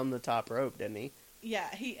him from the top rope, didn't he? Yeah,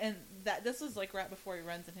 this was like right before he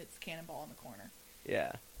runs and hits Cannonball in the corner.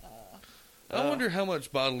 Yeah. I wonder how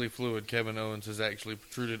much bodily fluid Kevin Owens has actually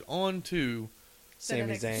protruded onto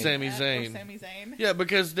Sami Zayn. Sami Zayn. Yeah,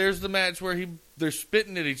 because there's the match where they're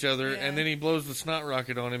spitting at each other, and then he blows the snot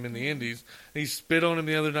rocket on him in the Indies. And he spit on him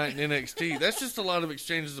the other night in NXT. That's just a lot of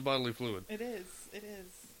exchanges of bodily fluid. It is.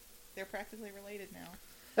 They're practically related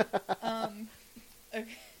now.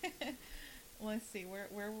 Okay. Let's see. Where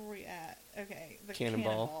were we at? Okay, the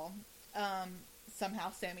Cannonball.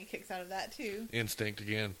 Somehow Sami kicks out of that too. Instinct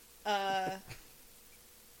again.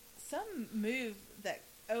 Some move that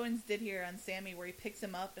Owens did here on Sami where he picks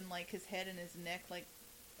him up and like his head and his neck like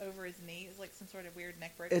over his knee is like some sort of weird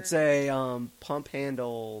neck breaker. It's a pump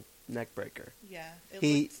handle neck breaker. Yeah.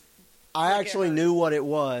 I actually knew what it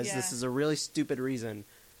was. Yeah. This is a really stupid reason.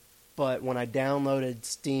 But when I downloaded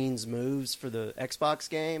Steen's moves for the Xbox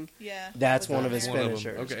game, that's one of his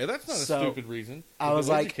finishers. Okay, that's not a stupid reason. I was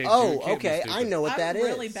like, oh, okay, I know what that is. I'm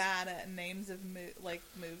really bad at names of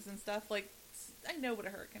moves and stuff. Like, I know what a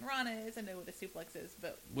Hurricane Rana is, I know what a suplex is,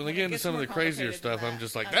 but when they get into some of the crazier stuff, I'm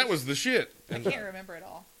just like, that was the shit. I can't remember it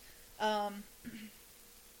all. I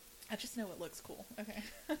just know it looks cool. Okay.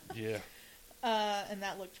 Yeah. And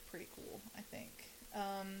that looked pretty cool, I think.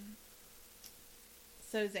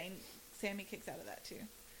 So Sami kicks out of that too.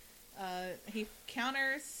 He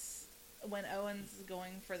counters when Owens is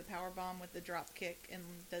going for the powerbomb with the drop kick and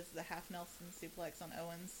does the half Nelson suplex on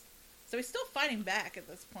Owens. So he's still fighting back at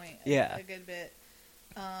this point. A good bit.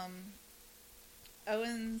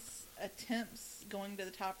 Owens attempts going to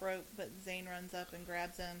the top rope, but Zayn runs up and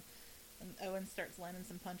grabs him. And Owens starts landing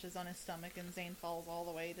some punches on his stomach, and Zayn falls all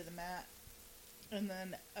the way to the mat. And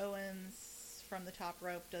then Owens from the top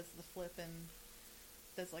rope does the flip and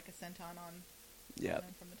does like a senton on him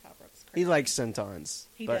from the top rope. He likes sentons.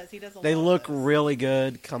 He does. He does a lot. They look of those. really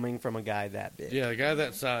good coming from a guy that big. Yeah, a guy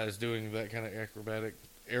that size doing that kind of acrobatic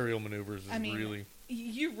aerial maneuvers is really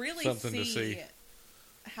you really something to see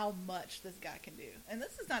how much this guy can do, and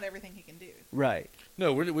this is not everything he can do. Right.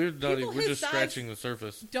 No, we're just scratching the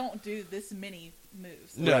surface. Don't do this many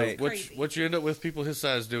moves. No, right. What you end up with people his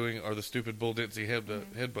size doing are the stupid bull ditzy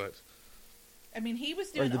headbutts. I mean, he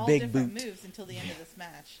was doing all big different boot. moves until the end of this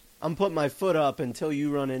match. I'm putting my foot up until you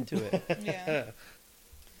run into it.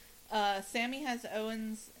 Yeah. Sami has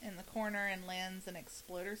Owens in the corner and lands an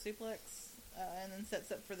exploder suplex, and then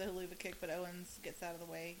sets up for the haluva kick, but Owens gets out of the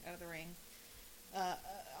way, out of the ring.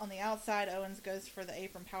 On the outside, Owens goes for the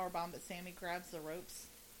apron powerbomb, but Sami grabs the ropes,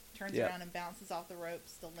 turns around and bounces off the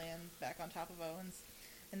ropes to land back on top of Owens.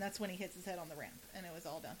 And that's when he hits his head on the ramp, and it was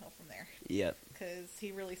all downhill from there. Yep. Because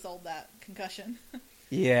he really sold that concussion.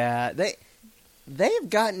 Yeah, they've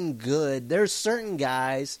gotten good. There's certain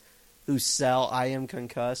guys who sell "I am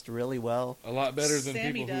concussed" really well. A lot better than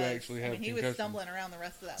Sammy people who actually have he concussions. was stumbling around the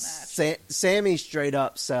rest of that match. Sammy straight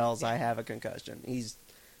up sells "I have a concussion." He's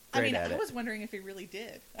great at it. I was wondering if he really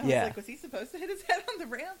did. I was like, was he supposed to hit his head on the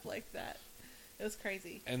ramp like that? It was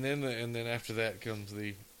crazy. And then after that comes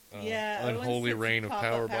the Owens unholy reign of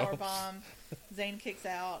power bomb. Zayn kicks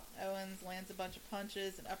out. Owens lands a bunch of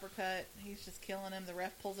punches, an uppercut. He's just killing him. The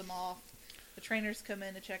ref pulls him off. The trainers come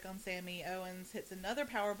in to check on Sammy. Owens hits another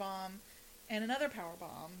power bomb and another power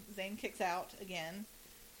bomb. Zayn kicks out again.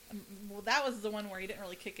 Well, that was the one where he didn't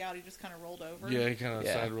really kick out. He just kind of rolled over. Yeah, he kind of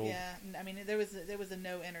side rolled. Yeah, I mean, there was a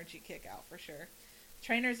no energy kick out for sure.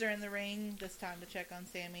 Trainers are in the ring this time to check on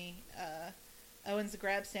Sammy. Owens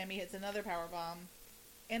grabs Sammy, hits another power bomb.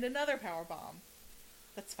 And another power bomb.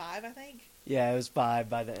 That's 5, I think. Yeah, it was 5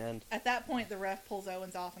 by the end. At that point, the ref pulls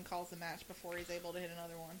Owens off and calls the match before he's able to hit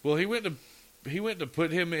another one. Well, he went to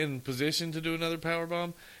put him in position to do another power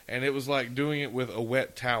bomb, and it was like doing it with a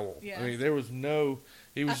wet towel. Yeah. I mean, there was no.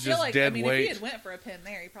 He was I feel just like, dead if weight. he had went for a pin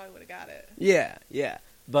there, he probably would have got it. Yeah.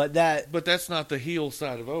 But that's not the heel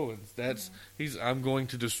side of Owens. That's I'm going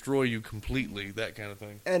to destroy you completely. That kind of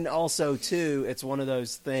thing. And also too, it's one of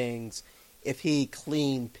those things. If he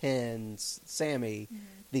clean pins Sammy,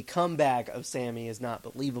 the comeback of Sammy is not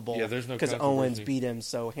believable. Yeah, there's no because controversy. Owens beat him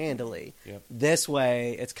so handily. Yep. This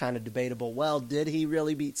way, it's kind of debatable. Well, did he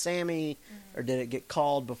really beat Sammy, or did it get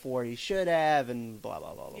called before he should have? And blah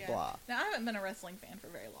blah blah blah blah. Now, I haven't been a wrestling fan for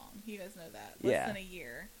very long. You guys know that. Less than a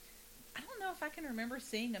year. I don't know if I can remember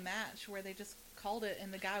seeing a match where they just called it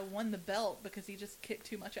and the guy won the belt because he just kicked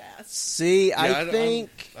too much ass. See, I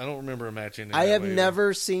don't remember a match ending. I that have way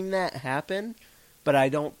never seen that happen, but I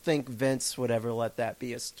don't think Vince would ever let that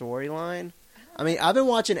be a storyline. I mean, I've been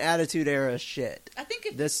watching Attitude Era shit. I think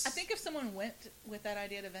if someone went with that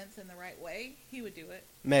idea to Vince in the right way, he would do it.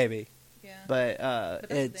 Maybe. Yeah. But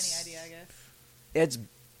that's it's any idea, I guess. It's.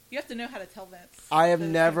 You have to know how to tell Vince. I have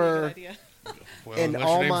never. Well, in unless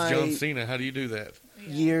all your name's my John Cena, how do you do that?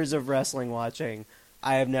 years of wrestling watching,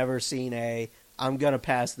 I have never seen I'm going to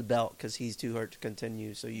pass the belt because he's too hurt to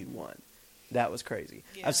continue, so you won. That was crazy.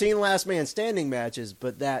 Yeah. I've seen last man standing matches,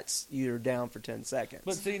 but that's you're down for 10 seconds.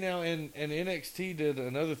 But see now, and NXT did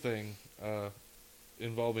another thing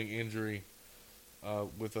involving injury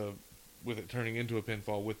with it turning into a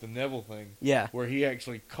pinfall with the Neville thing. Yeah. Where he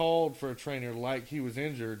actually called for a trainer like he was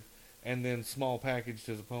injured and then small packaged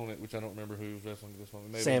his opponent, which I don't remember who was wrestling at this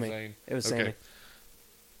moment. Maybe Sammy. Zayn. It was Sammy.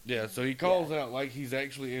 Yeah, so he calls out like he's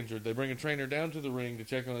actually injured. They bring a trainer down to the ring to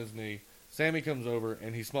check on his knee. Sammy comes over,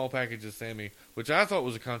 and he small packages Sammy, which I thought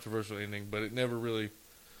was a controversial ending, but it never really...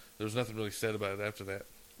 There was nothing really said about it after that.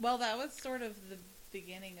 Well, that was sort of the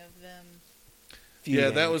beginning of them... Feuding. Yeah,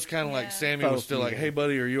 that was kind of like Sammy was still like, hey,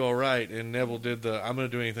 buddy, are you all right? And Neville did the, I'm going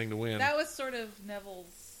to do anything to win. That was sort of Neville's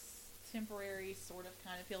temporary sort of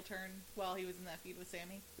kind of heel turn while he was in that feud with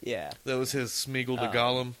Sammy. Yeah. That was his Smeagol to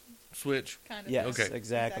Gollum switch? Kind of. Yes, okay.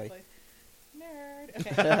 Exactly. Nerd.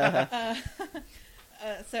 Okay.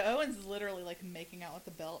 So Owens is literally like making out with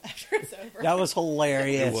the belt after it's over. That was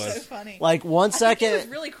hilarious. It was. So funny. Like 1 second. I think he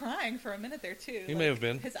was really crying for a minute there too. He may have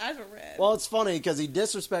been. His eyes were red. Well, it's funny because he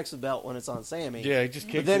disrespects the belt when it's on Sammy. Yeah, he just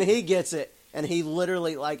kicks But then it. he gets it, and he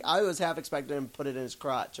literally, like, I was half expecting him to put it in his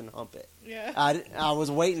crotch and hump it. Yeah. I was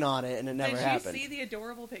waiting on it, and it never happened. Did you see the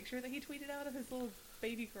adorable picture that he tweeted out of his little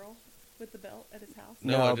baby girl with the belt at his house?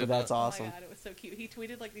 No, but that's awesome. Oh my god, it was so cute. He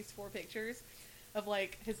tweeted like these 4 pictures of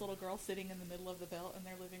like his little girl sitting in the middle of the belt in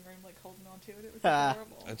their living room, like holding on to it. It was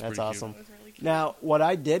adorable. That's awesome. It was really cute. Now, what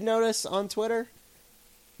I did notice on Twitter,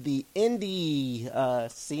 the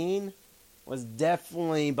indie scene was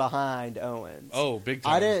definitely behind Owens. Oh, big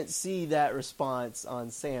time. I didn't see that response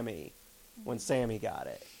on Sammy when Sammy got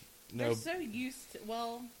it. No. They're so used to,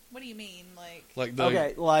 well, what do you mean?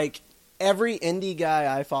 Okay, like every indie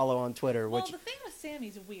guy I follow on Twitter, well, which the thing with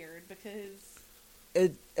Sammy's weird because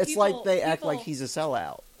it's like they act like he's a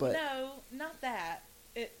sellout. But no, not that.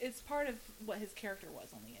 It's part of what his character was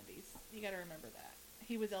on the indies. You got to remember that.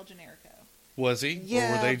 He was El Generico. Was he? Yeah,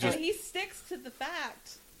 or were they just... And he sticks to the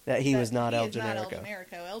fact that he was not El is not El Generico.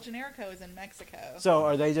 Generico. El Generico is in Mexico. So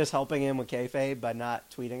are they just helping him with kayfabe by not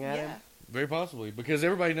tweeting at him? Very possibly, because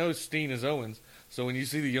everybody knows Steen is Owens. So when you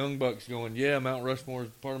see the Young Bucks going, yeah, Mount Rushmore's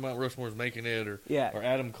part of Mount Rushmore's making it, or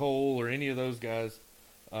Adam Cole, or any of those guys,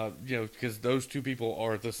 Because those two people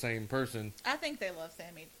are the same person. I think they love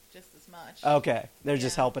Sammy just as much. Okay, they're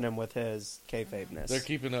just helping him with his kayfabeness. They're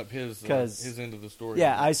keeping up his end of the story.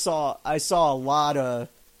 Yeah, I saw a lot of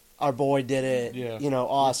our boy did it. Yeah,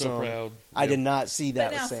 awesome. We're so proud. I did not see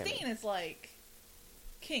that But now with Sammy. Steen is like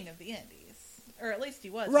king of the Indies, or at least he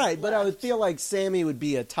was. Right, when but he I would left. feel like Sammy would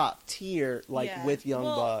be a top tier, with Young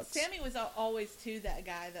Bucks. Sammy was always too that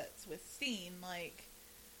guy that's with Steen, like.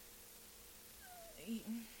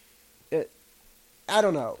 I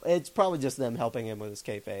don't know. It's probably just them helping him with his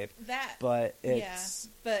kayfabe. But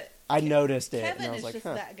but I noticed it, Kevin and I was is like, just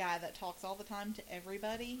huh. that guy that talks all the time to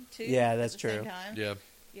everybody too. Yeah, that's at the same true. time. Yeah.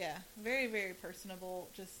 Yeah, very, very personable.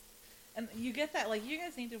 And you get that. Like, you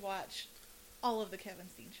guys need to watch all of the Kevin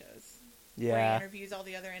Steen shows. Where Yeah. he interviews all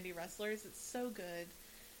the other indie wrestlers. It's so good.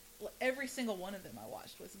 Every single one of them I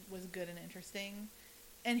watched was good and interesting,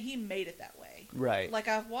 and he made it that way. Right. Like,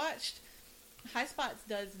 I've watched High Spots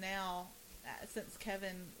does now. Since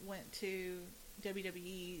Kevin went to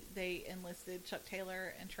WWE, they enlisted Chuck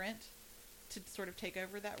Taylor and Trent to sort of take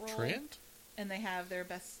over that role. Trent? And they have their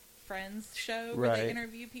best friends show where Right. they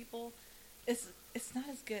interview people. It's not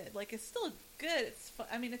as good. Like, it's still good. It's fun.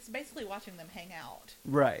 I mean, it's basically watching them hang out.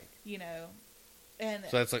 Right. And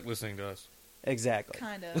So that's like listening to us. Exactly.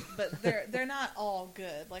 kind of, but they're not all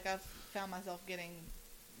good. Like, I've found myself getting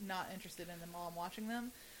not interested in them while I'm watching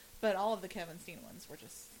them. But all of the Kevin Steen ones were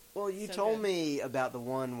just. Well, you so told good. me about the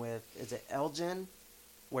one with, is it Elgin?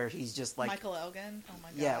 Where he's just like... Michael Elgin. Oh my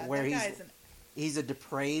god. Yeah, where that guy's he's a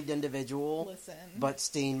depraved individual. Listen. But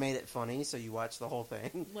Steen made it funny, so you watch the whole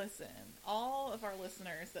thing. Listen, all of our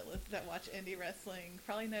listeners that watch indie wrestling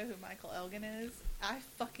probably know who Michael Elgin is. I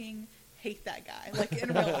fucking hate that guy. Like, in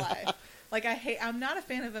real life. Like, I'm not a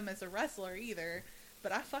fan of him as a wrestler either,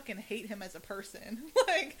 but I fucking hate him as a person.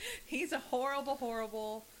 Like, he's a horrible,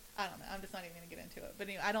 horrible... I don't know. I'm just not even going to get into it. But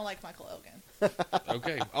anyway, I don't like Michael Elgin.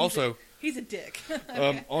 Okay. Also, He's a dick.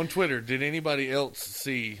 Okay. on Twitter, did anybody else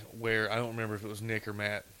see where, I don't remember if it was Nick or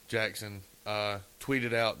Matt Jackson,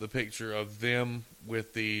 tweeted out the picture of them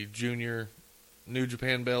with the junior New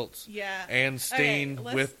Japan belts? Yeah. And Steen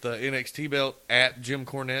Okay, with the NXT belt at Jim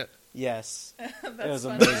Cornette? Yes. That's was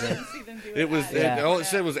funny. amazing. I didn't see them do it. It was at all it Cornette.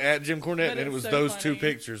 said was at Jim Cornette, But and it it's was so those two funny.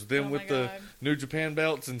 pictures. Them Oh with my the God. New Japan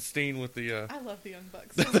belts and Steen with the. I love the Young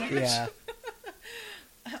Bucks so much. Yeah.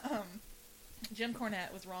 Jim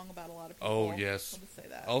Cornette was wrong about a lot of people. Oh, yes. I'll just say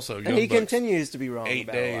that. Also, And Young he Bucks, continues to be wrong 8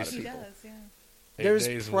 about a lot days. of he people. does, yeah. 8 There's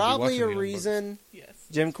days and we'll be probably watching a the Young Bucks. reason Yes.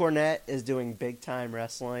 Jim Cornette is doing big-time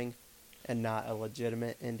wrestling and not a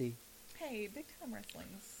legitimate indie. Hey, big time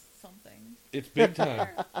wrestling's something. It's big time,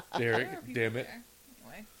 There are Derrick. people Damn it.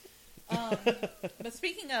 there. Anyway. But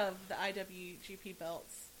speaking of the IWGP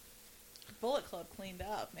belts, Bullet Club cleaned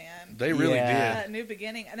up, man. They really Yeah. did. New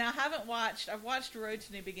Beginning. And I've watched Road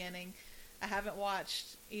to New Beginning. I haven't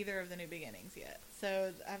watched either of the New Beginnings yet.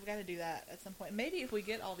 So I've got to do that at some point. Maybe if we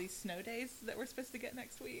get all these snow days that we're supposed to get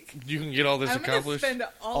next week. You can get all this I'm going to accomplished. spend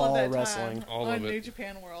all All of that wrestling. time All on of it. New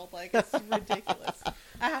Japan World. Like, it's ridiculous.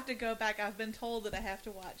 I have to go back. I've been told that I have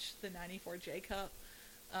to watch the 94 J Cup,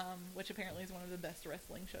 which apparently is one of the best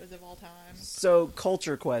wrestling shows of all time. So,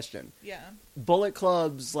 culture question. Yeah. Bullet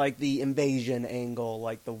Club's like the invasion angle,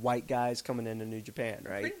 like the white guys coming into New Japan,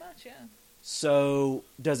 right? Pretty much, yeah. So,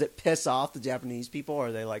 does it piss off the Japanese people, or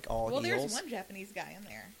are they like all Well, heels? there's one Japanese guy in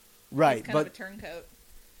there. Right, He's kind but of a turncoat.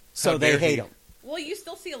 so How they dare hate he. him. Well, you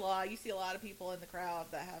still see a lot. You see a lot of people in the crowd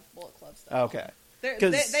that have Bullet Club stuff. Okay. They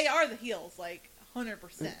 'Cause- they are the heels, like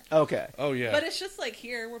 100%. Okay. Oh yeah. But it's just like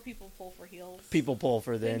here where people pull for heels. People pull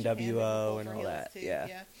for the In Japan, people NWO pull and for all heels, that. too,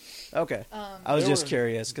 Yeah. Okay. I was There just were-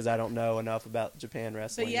 curious because I don't know enough about Japan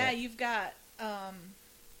wrestling. But yeah, yet. you've got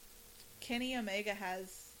Kenny Omega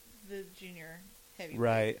has the junior heavyweight.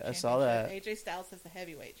 Right, I saw that. championship. AJ Styles has the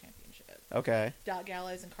heavyweight championship. Okay. Doc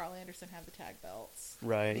Gallows and Carl Anderson have the tag belts.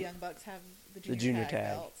 Right. The Young Bucks have the The junior, junior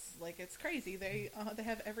tag. belts. Like, it's crazy. They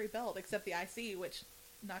have every belt except the IC, which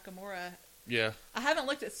Nakamura. yeah. I haven't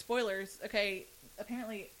looked at spoilers. Okay,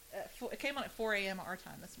 apparently it came on at 4 a.m. our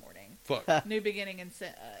time this morning. Fuck. New Beginning in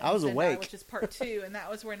I was Sendai, awake. which is part 2, and that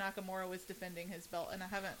was where Nakamura was defending his belt. And I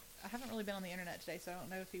haven't really been on the internet today, so I don't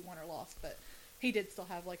know if he won or lost, but he did still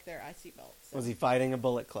have like their IC belts. So. Was he fighting a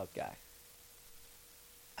Bullet Club guy?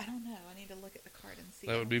 I don't know. I need to look at the card and see.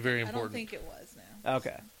 That would be very I don't important. think it was now.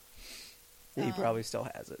 Okay. He probably still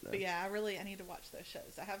has it then. But yeah, I need to watch those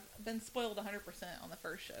shows. I have been spoiled 100% on the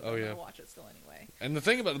first show. But Oh, I'm yeah. gonna watch it still anyway. And the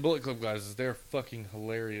thing about the Bullet Club guys is they're fucking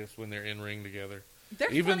hilarious when they're in ring together.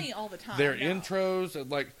 They're Even funny all the time. Their now. intros,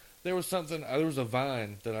 like there was a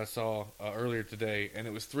Vine that I saw earlier today, and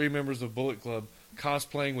it was 3 members of Bullet Club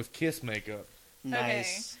cosplaying with Kiss makeup.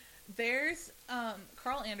 Nice. There's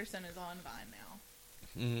Carl Anderson is on Vine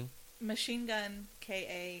now. Mm-hmm. Machine Gun KA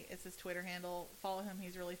is his Twitter handle. Follow him;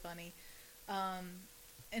 he's really funny.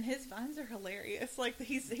 And his Vines are hilarious. Like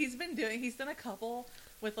he's done a couple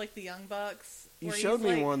with like the Young Bucks. You showed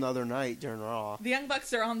me one the other night during Raw. The Young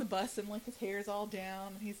Bucks are on the bus and like his hair's all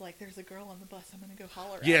down. And he's like, "There's a girl on the bus. I'm gonna go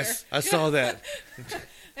holler at her." Yes, I saw that.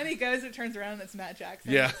 And he goes and turns around and it's Matt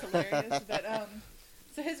Jackson. Yeah, it's hilarious. But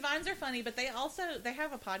so his Vines are funny, but they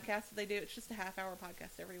have a podcast that they do. It's just a half-hour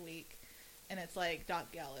podcast every week. And it's like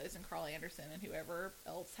Doc Gallows and Carl Anderson and whoever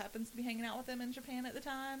else happens to be hanging out with them in Japan at the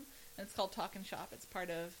time. And it's called Talkin' Shop. It's part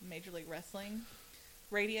of Major League Wrestling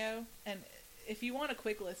Radio. And if you want a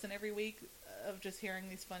quick listen every week of just hearing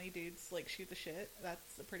these funny dudes like shoot the shit,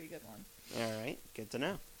 that's a pretty good one. All right, good to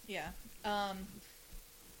know. Yeah.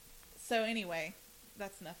 So anyway,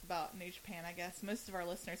 that's enough about New Japan, I guess. Most of our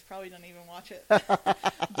listeners probably don't even watch it.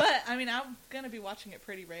 But, I mean, I'm going to be watching it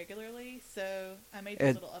pretty regularly, so I may do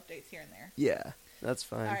little updates here and there. Yeah, that's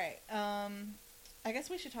fine. All right. I guess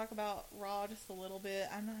we should talk about Raw just a little bit.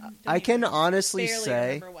 I can honestly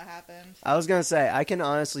say... remember what happened. I was going to say, I can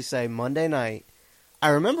honestly say Monday night, I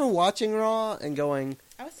remember watching Raw and going...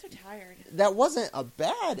 I was so tired. That wasn't a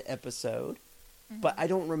bad episode, but I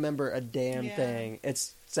don't remember a damn thing.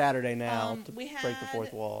 It's Saturday now to break the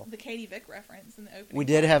fourth wall. The Katie Vick reference in the opening. We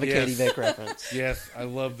did have a Katie Vick reference. Yes, I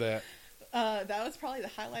love that. That was probably the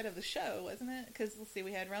highlight of the show, wasn't it? Because, let's see,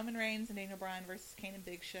 we had Roman Reigns and Daniel Bryan versus Kane and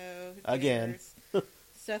Big Show. Who cares? Again.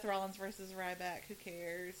 Seth Rollins versus Ryback. Who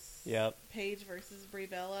cares? Yep. Paige versus Brie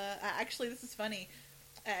Bella. Actually, this is funny.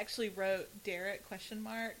 I actually wrote Derrick ?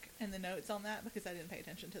 In the notes on that because I didn't pay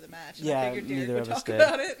attention to the match. And I figured Derrick would talk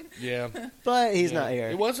about it. Yeah. But he's not here.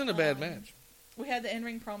 It wasn't a bad match. We had the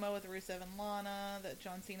in-ring promo with Rusev and Lana that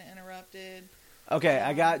John Cena interrupted. Okay,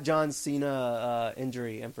 I got John Cena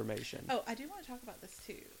injury information. Oh, I do want to talk about this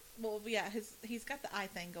too. Well, yeah, he's got the eye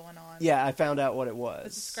thing going on. Yeah, I found out what it was.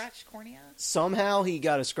 It's a scratched cornea? Somehow he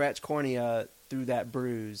got a scratched cornea through that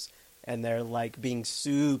bruise, and they're like being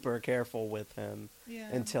super careful with him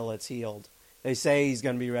until it's healed. They say he's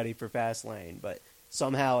going to be ready for Fastlane, but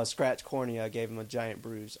somehow a scratched cornea gave him a giant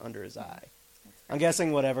bruise under his eye. I'm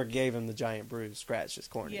guessing whatever gave him the giant bruise scratched his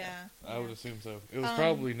cornea. Yeah. I would assume so. It was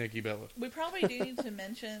probably Nikki Bella. We probably do need to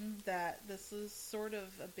mention that this is sort of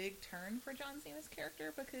a big turn for John Cena's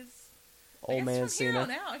character because Old Man Cena. From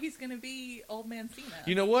here on out, he's going to be Old Man Cena.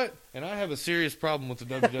 You know what? And I have a serious problem with the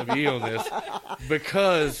WWE on this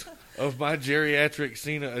because of my geriatric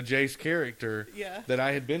Cena Jace character that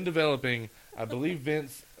I had been developing. I believe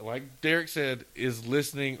Vince, like Derrick said, is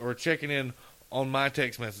listening or checking in on my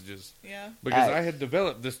text messages. Yeah. Because I had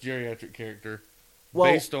developed this geriatric character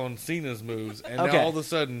based on Cena's moves, and now all of a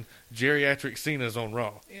sudden, geriatric Cena's on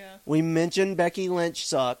Raw. Yeah. We mentioned Becky Lynch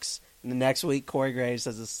sucks, and the next week Corey Graves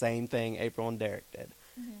says the same thing April and Derrick did.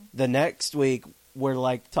 Mm-hmm. The next week, we're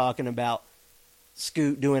like talking about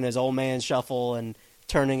Scoot doing his old man shuffle and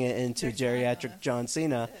turning it into geriatric John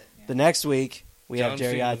Cena. Yeah. The next week, we have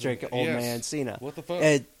geriatric old man Cena. What the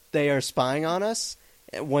fuck? They are spying on us.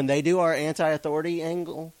 When they do our anti-authority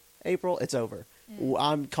angle, April, it's over.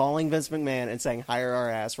 I'm calling Vince McMahon and saying, hire our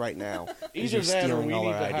ass right now. Either that or we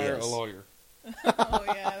need to hire a lawyer. Oh,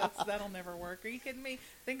 yeah, that'll never work. Are you kidding me?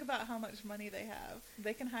 Think about how much money they have.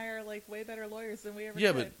 They can hire, like, way better lawyers than we ever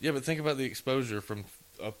could. But think about the exposure from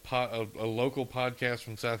a local podcast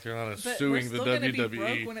from South Carolina suing the WWE. But we're still going to be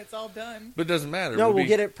broke when it's all done. But it doesn't matter. No, we'll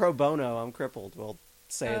get it pro bono. I'm crippled. We'll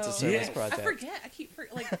say it's a service project. I forget. I keep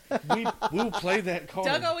we'll play that card.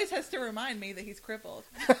 Doug always has to remind me that he's crippled.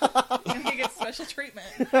 And he gets special treatment.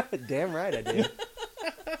 Damn right I do.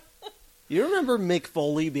 You remember Mick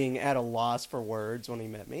Foley being at a loss for words when he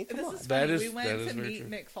met me? This is funny. We went to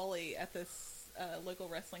meet Mick Foley at this local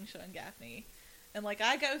wrestling show in Gaffney. And, like,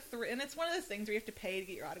 I go through... And it's one of those things where you have to pay to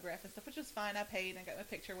get your autograph and stuff, which was fine. I paid and I got my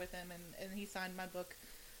picture with him, and he signed my book.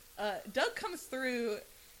 Doug comes through...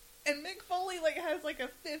 And Mick Foley, like, has, like, a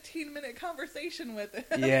 15-minute conversation with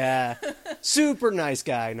him. Yeah. Super nice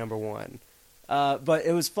guy, number one. But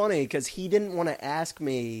it was funny, because he didn't want to ask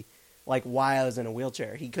me, like, why I was in a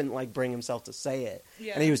wheelchair. He couldn't, like, bring himself to say it.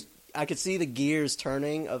 Yeah. And I could see the gears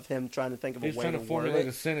turning of him trying to think of a way to word it. He's trying to formulate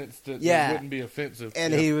a sentence that wouldn't be offensive.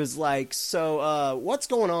 And he was like, so, what's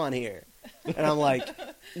going on here? And I'm like,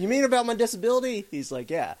 you mean about my disability? He's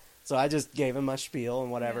like, yeah. So I just gave him my spiel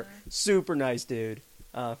and whatever. Yeah. Super nice dude.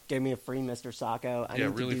 Gave me a free Mr. Sacco. I need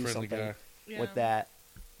really to do friendly something guy. with that.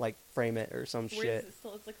 Like, frame it or some Where shit. Is it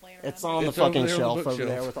still? It's like laying around. It's on the fucking shelf over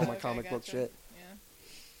there with all my comic book shit.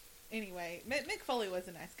 Yeah. Anyway, Mick Foley was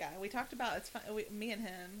a nice guy. We talked about, it's fun, me and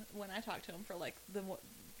him, when I talked to him for like the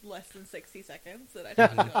less than 60 seconds that I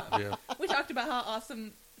talked to him, we talked about how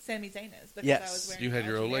awesome Sami Zayn is because Yes. I was wearing You had the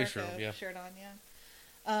your El Olay Generico shirt, yeah. shirt on,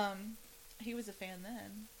 yeah. He was a fan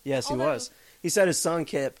then. Yes, he Although- was. He said his son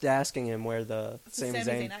kept asking him where the It's the Sami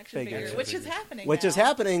Zayn action figure figure, is. which is happening Which now. is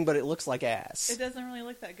happening, but it looks like ass. It doesn't really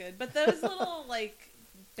look that good. But those little, like,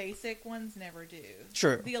 basic ones never do.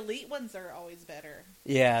 True. The elite ones are always better.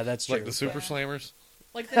 Yeah, that's true. Like the Super Yeah. Slammers.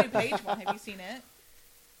 Like the new Page one. Have you seen it?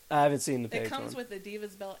 I haven't seen the page It comes one. with the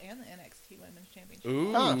Divas belt and the NXT Women's Championship,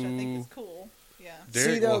 Ooh. belt, which I think is cool. Yeah.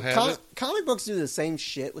 Derrick See, though, will have it. comic books do the same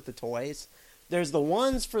shit with the toys. There's the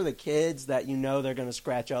ones for the kids that you know they're going to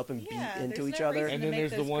scratch up and Yeah, beat into there's each no other. reason And to then make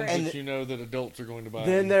there's the those ones great. that you know that adults are going to buy.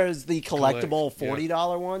 Then there's the collectible Collect, yeah.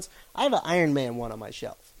 $40 ones. I have an Iron Man one on my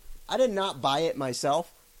shelf. I did not buy it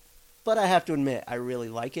myself, but I have to admit I really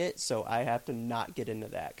like it, so I have to not get into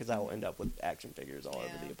that because I will end up with action figures all over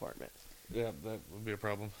Yeah. the apartment. Yeah, that would be a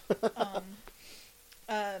problem.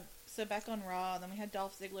 So back on Raw, then we had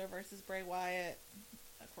Dolph Ziggler versus Bray Wyatt.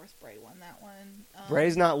 Of course, Bray won that one.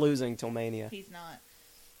 Bray's not losing till Mania. He's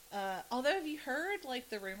not. Although, have you heard like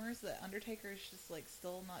the rumors that Undertaker's just like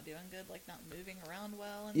still not doing good, like not moving around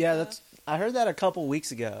well? And Yeah, stuff? I heard that a couple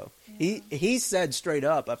weeks ago. Yeah. He said straight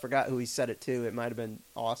up. I forgot who he said it to. It might have been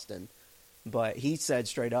Austin, but he said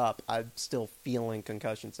straight up, "I'm still feeling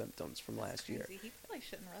concussion symptoms from That's last year." crazy. He probably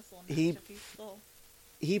shouldn't wrestle in He- if he's still.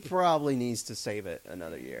 He probably needs to save it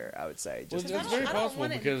another year. I would say. Well, Just it's I very don't, I don't possible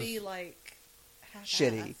want it because- to be like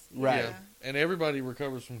Shitty, half-assed. right. Yeah, and everybody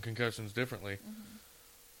recovers from concussions differently.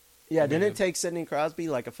 yeah, didn't Man. it take Sidney Crosby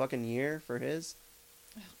like a fucking year for his?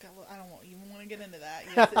 Oh, God, well, I don't even want to get into that.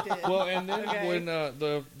 Yes, it did. Well, and then Okay. when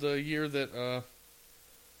the year that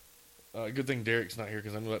good thing Derrick's not here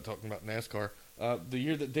because I'm not talking about NASCAR. The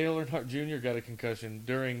year that Dale Earnhardt Jr. got a concussion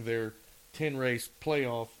during their 10-race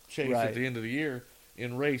playoff chase Right. at the end of the year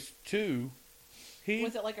in race 2, he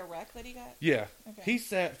Was it like a wreck that he got? yeah Okay. he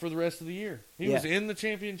sat for the rest of the year. He Yeah. was in the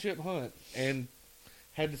championship hunt and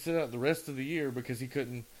had to sit out the rest of the year because he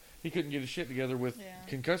couldn't get his shit together with Yeah.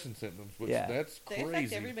 concussion symptoms. Which Yeah. that's They affect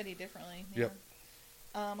crazy. everybody differently. Yep.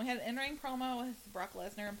 Yeah. We had an in-ring promo with Brock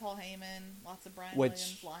Lesnar and Paul Heyman. Lots of Brian Which-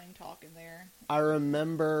 Williams lying talk in there. I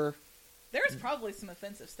remember. There's probably some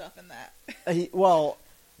offensive stuff in that. It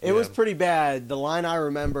Yeah. was pretty bad. The line I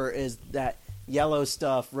remember is that yellow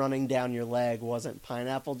stuff running down your leg wasn't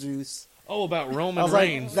pineapple juice. Oh, about I Roman was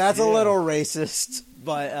Reigns. like, that's a Yeah. little racist,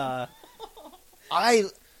 but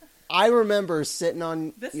I remember sitting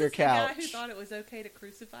on This your is the guy couch. who thought it was okay to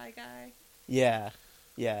crucify a guy Yeah.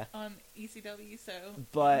 on ECW, so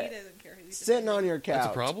But he doesn't care who he's Sitting on your That's a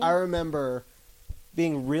couch, problem? I remember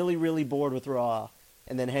being really, really bored with Raw,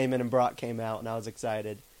 and then Heyman and Brock came out, and I was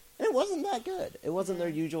excited. And it wasn't that good. It wasn't their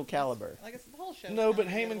usual caliber. Like it's the whole show. No, but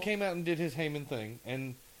Heyman came out and did his Heyman thing,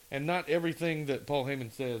 and not everything that Paul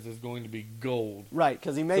Heyman says is going to be gold. Right,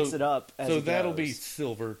 because he makes So- it up as So he that'll goes. be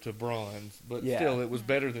silver to bronze, but Yeah. still, it was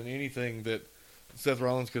better than anything that Seth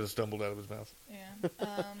Rollins could have stumbled out of his mouth.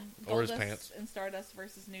 Yeah. Or his Goldust pants. and Stardust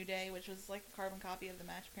versus New Day, which was like a carbon copy of the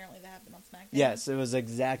match apparently that happened on SmackDown. Yes, it was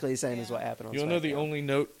exactly the same as Yeah. what happened on You know the SmackDown. only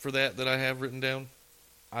note for that I have written down?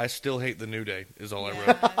 I still hate the New Day, is all I wrote.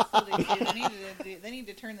 Yeah, I still do too. They need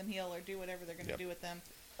to turn them heel or do whatever they're going to Yep. do with them.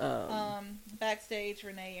 Backstage,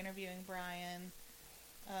 Renee interviewing Brian.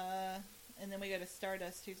 And then we go to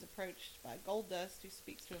Stardust, who's approached by Goldust, who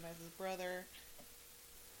speaks to him as his brother.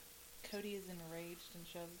 Cody is enraged and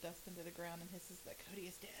shoves Dust into the ground and hisses that Cody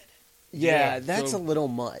is dead. Yeah, Yeah, that's so- a little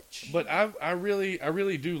much. But I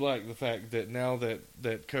really do like the fact that now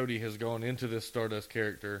that Cody has gone into this Stardust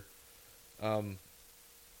character, and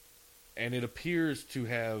it appears to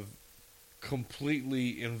have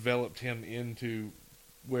completely enveloped him into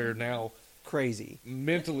where now Crazy.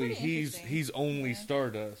 mentally That's pretty he's interesting. only Yeah.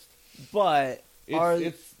 Stardust. But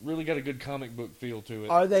It's really got a good comic book feel to it.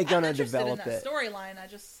 are they I'm going to interested in develop that it? storyline. I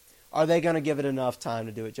just Are they going to give it enough time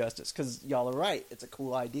to do it justice? Because y'all are right. It's a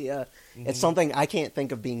cool idea. Mm-hmm. It's something I can't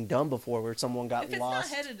think of being done before where someone got if it's lost.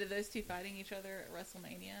 not headed to those two fighting each other at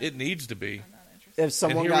WrestleMania, It needs to be. I'm not interested. If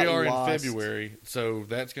someone and here got we are lost, in February, so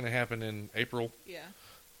that's going to happen in April. Yeah.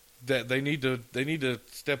 That they need to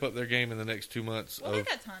step up their game in the next 2 months. Well, they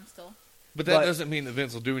got time still. But that But- doesn't mean that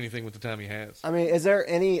Vince will do anything with the time he has. I mean, is there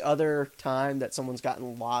any other time that someone's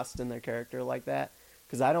gotten lost in their character like that?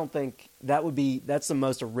 Because I don't think that's the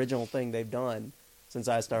most original thing they've done since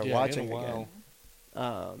I started Yeah, watching in a while.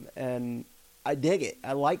 again. And I dig it.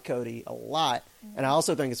 I like Cody a lot, and I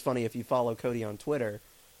also think it's funny if you follow Cody on Twitter.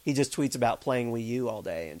 He just tweets about playing Wii U all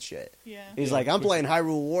day and shit. Yeah. He's Yeah, like, I'm which- playing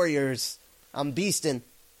Hyrule Warriors. I'm beasting.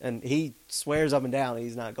 And he swears up and down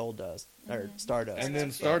he's not Goldust or Stardust. And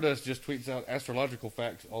then Stardust just tweets out astrological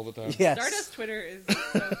facts all the time. Yes. Stardust Twitter is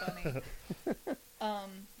so funny.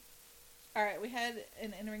 All right, we had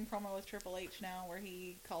an in-ring promo with Triple H now where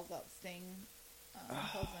he calls out Sting,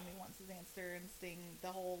 tells him he wants his answer, and Sting, the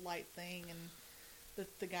whole light thing, and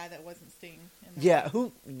the guy that wasn't Sting. Yeah,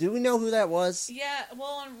 who do we know who that was? Yeah,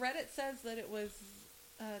 well, on Reddit says that it was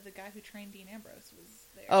the guy who trained Dean Ambrose was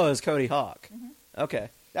there. Oh, it was Cody Hawk. Mm-hmm. Okay,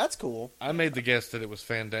 that's cool. I made the guess that it was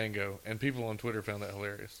Fandango, and people on Twitter found that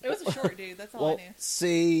hilarious. It was a short dude. That's all Well, I knew.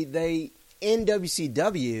 see, in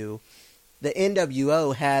WCW, the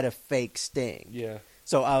NWO had a fake Sting. Yeah.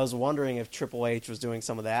 So I was wondering if Triple H was doing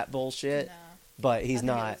some of that bullshit, No, but he's I think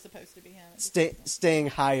not. It was supposed to be him. Sting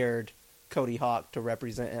hired Cody Hawk to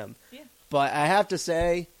represent him. Yeah. But I have to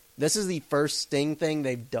say, this is the first Sting thing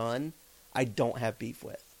they've done I don't have beef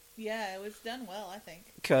with. Yeah, it was done well, I think.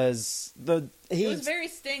 Because It was very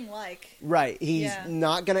Sting-like. Right. He's Yeah.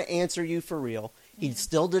 not going to answer you for real. He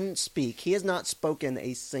still didn't speak. He has not spoken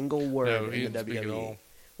a single word he in the didn't speak at WWE, all.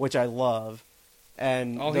 which I love.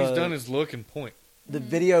 And All he's done is look and point. the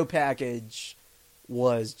video package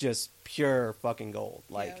was just pure fucking gold.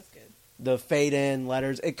 Like, yeah, it was good. the fade in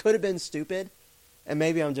letters. It could have been stupid, and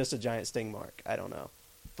maybe I'm just a giant Sting mark. I don't know.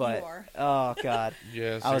 But, You are. oh, God.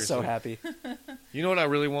 Yeah, I was so seriously. happy. You know what I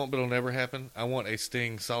really want, but it'll never happen? I want a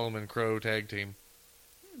Sting Solomon Crow tag team.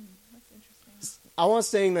 That's interesting. I want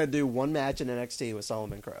Sting to do one match in NXT with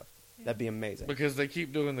Solomon Crow. That'd be amazing. Because they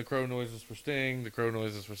keep doing the crow noises for Sting, the crow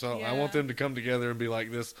noises for Solomon. I Yeah. want them to come together and be like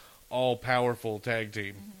this all-powerful tag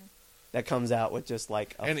team. That comes out with just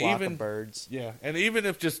like a And flock even- of birds. Yeah, and even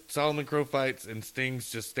if just Solomon Crow fights and Sting's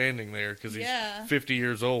just standing there because he's Yeah. 50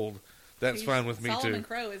 years old, that's fine with me Solomon too.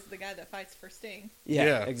 Crow is the guy that fights for Sting, Yeah,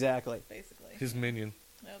 Yeah. exactly. basically. His minion.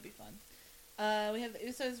 That would be fun. We have the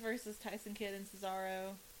Usos versus Tyson Kidd and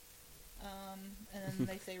Cesaro. And then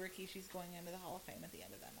they say Rikishi's going into the Hall of Fame at the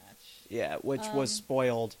end of that match. Yeah, which was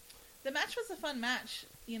spoiled. The match was a fun match.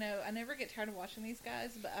 You know, I never get tired of watching these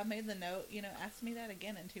guys, but I made the note, ask me that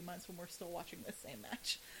again in 2 months when we're still watching this same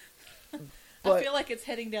match. But I feel like it's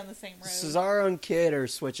heading down the same road. Cesaro and Kidd are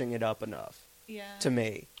switching it up enough Yeah. to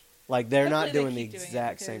me. Like, they're not Hopefully they doing the keep doing it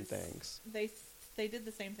exact same because things. They did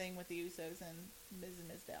the same thing with the Usos and Miz and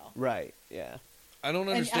Mizdow. Right, yeah. I don't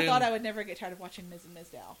And understand. I thought I would never get tired of watching Miz and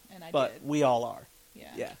Mizdow, and I But did. we all are.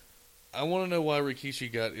 Yeah. Yeah. I want to know why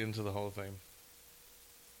Rikishi got into the Hall of Fame.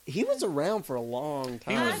 He was around for a long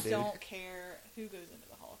time, I dude. don't care who goes into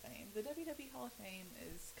the Hall of Fame. The WWE Hall of Fame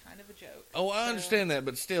is kind of a joke. Oh, I So- understand that,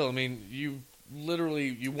 but still, I mean, you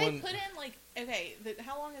literally They won. put in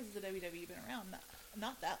how long has the WWE been around?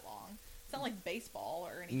 Not that long. It's not like baseball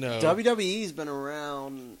or anything. No. WWE's been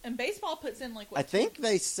around. And baseball puts in what, I think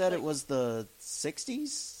they said it like, was the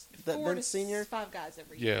 60s that 4 Vince to Sr. 5 guys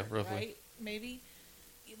every Yeah, year. roughly. Right? Maybe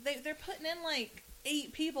they're putting in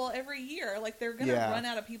 8 people every year. Like they're gonna Yeah. run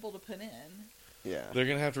out of people to put in. Yeah. They're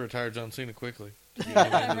going to have to retire John Cena quickly.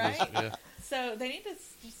 Right? Yeah. So they need to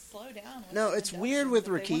just slow down. with No, the it's inductions weird with if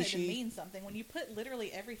they want it to Rikishi. mean something when you put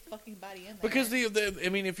literally every fucking body in there. Because I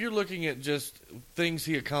mean, if you're looking at just things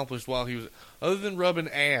he accomplished while he was, other than rubbing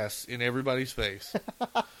ass in everybody's face,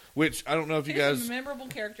 which I don't know if you Here's guys, a memorable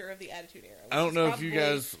character of the Attitude Era. I don't which know is if you probably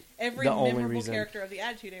guys, every The only memorable reason. character of the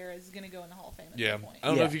Attitude Era is going to go in the Hall of Fame at yeah, some point. I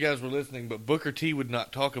don't know Yeah. if you guys were listening, but Booker T would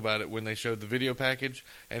not talk about it when they showed the video package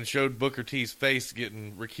and showed Booker T's face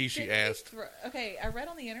getting Rikishi Didn't he assed. okay, I read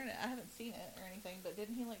on the internet. I haven't seen it or anything, but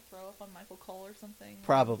didn't he throw up on Michael Cole or something?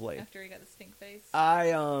 Probably. After he got the stink face.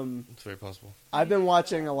 It's very possible. I've been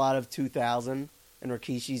watching a lot of 2000, and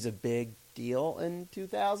Rikishi's a big deal in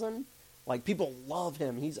 2000. Like, people love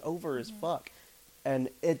him. He's over as fuck. And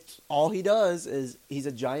it's all he does is he's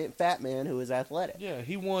a giant fat man who is athletic. Yeah,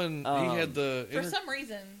 he won. He had the For some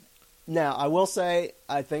reason, Now, I will say,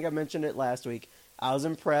 I think I mentioned it last week, I was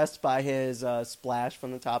impressed by his splash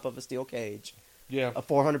from the top of a steel cage. yeah. A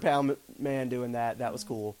 400-pound man doing that was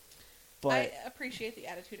cool. But, I appreciate the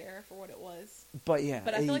Attitude Era for what it was. but yeah.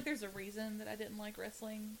 But I feel like there's a reason that I didn't like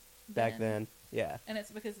wrestling back then, yeah. and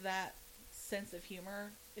it's because that sense of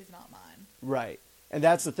humor is not mine. Right. And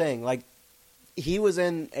that's the thing. Like, he was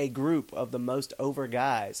in a group of the most over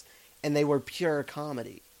guys, and they were pure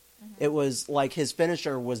comedy. It was like his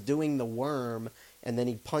finisher was doing the worm, and then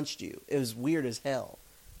he punched you. It was weird as hell.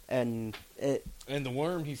 And And the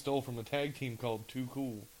worm he stole from a tag team called Too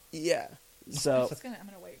Cool. yeah. So, I'm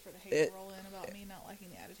gonna wait for the hate to roll in about me not liking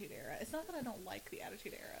the Attitude Era. It's not that I don't like the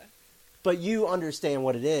Attitude Era. but you understand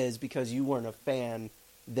what it is because you weren't a fan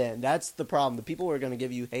then. That's the problem. The people who are going to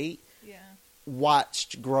give you hate Yeah.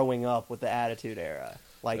 watched growing up with the Attitude Era.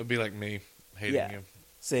 Like, It'd be like me hating Yeah. him.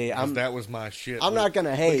 see, 'Cause that was my shit. I'm not going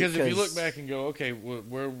to hate Because if you 'cause, look back and go, okay,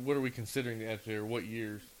 what are we considering the Attitude Era? What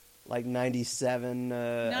years? like 97,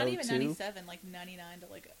 Not even 02. 97, like 99 to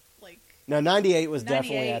like No, 98 was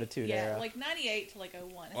definitely 98, Attitude Era. like 98 to like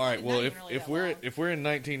 01. It's All right. not Well, even really if that we're long. if we're in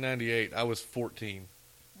 1998, I was 14.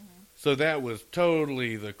 So that was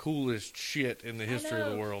totally the coolest shit in the history I of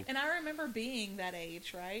the know. world. And I remember being that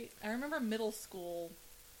age, right? I remember middle school,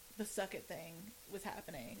 the suck it thing was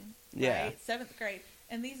happening. Yeah. Right? 7th grade.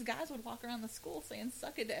 And these guys would walk around the school saying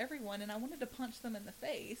suck it to everyone, and I wanted to punch them in the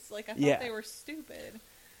face. Like, I thought Yeah. they were stupid.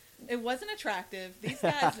 It wasn't attractive. These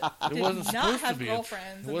guys did wasn't not supposed to have be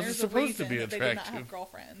girlfriends. it And wasn't there's supposed to a reason be that they did not attractive. have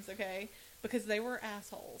girlfriends, okay? Because they were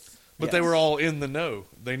assholes. But they Yes. were all in the know.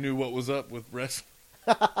 They knew what was up with wrestling.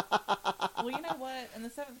 Well, you know what? In the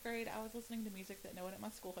 7th grade, I was listening to music that no one at my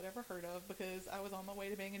school had ever heard of because I was on my way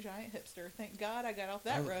to being a giant hipster. Thank God I got off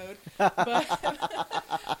that road.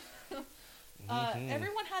 But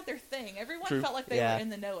everyone had their thing. Everyone True. felt like they Yeah. were in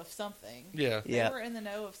the know of something. Yeah. They Yeah. were in the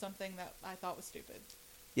know of something that I thought was stupid.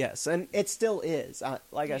 Yes, and it still is.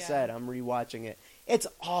 Like I Yeah. said, I'm rewatching it. It's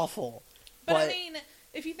awful. But I mean,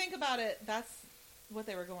 if you think about it, that's what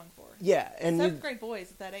they were going for. Yeah, and 7th you, grade boys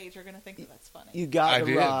at that age are going to think that that's funny. you got I The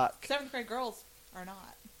did. Rock. 7th grade girls are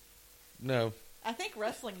not. No. I think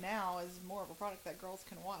wrestling now is more of a product that girls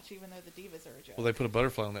can watch, even though the divas are a joke. Well, they put a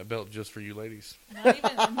butterfly on that belt just for you ladies.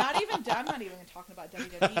 I'm not even talking about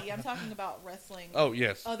WWE. I'm talking about wrestling Oh,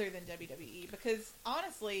 yes. other than WWE. Because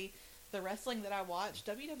honestly, the wrestling that I watch,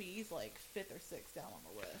 WWE's like 5th or 6th down on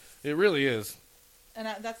the list. It really is. And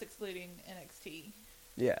that's excluding NXT.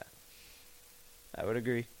 Yeah, I would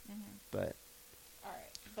agree. Mm-hmm. But All right.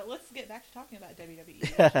 But let's get back to talking about WWE, which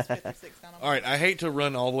is 5th or 6th down on the All right, list. I hate to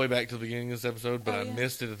run all the way back to the beginning of this episode, but Oh, I yeah.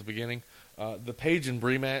 missed it at the beginning. The Paige and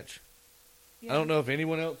Brie match. Yeah. I don't know if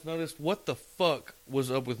anyone else noticed. What the fuck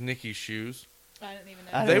was up with Nikki's shoes? I didn't even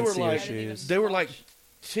know. I They didn't were see her like- I didn't even shoes. They were like watch.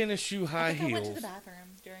 tennis shoe high I think I went heels. to the bathroom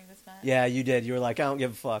during this match. yeah, you did. You were like, I don't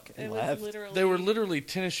give a fuck, It and was left. literally... They were literally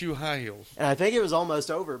tennis shoe high heels, And I think it was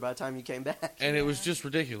almost over by the time you came back. and it was Yeah. just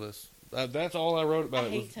ridiculous. That's all I wrote about I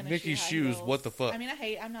it hate was tennis Nikki's shoe high shoes. heels. What the fuck? I mean,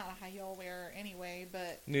 I'm not a high heel wearer anyway,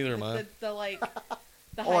 but Neither am the, I. the like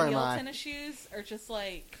the Or high am heel I. tennis shoes are just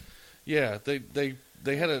like Yeah,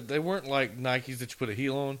 they weren't like Nikes that you put a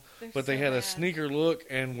heel on, they're but they so had a bad. sneaker look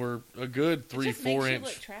and were a good It 3-4 just makes you inch.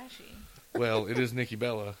 look trashy. Well, it is Nikki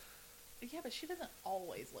Bella. Yeah, but she doesn't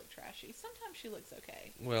always look trashy. Sometimes she looks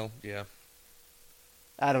okay. Well, yeah.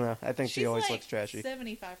 I don't know. I think she She's always like looks trashy.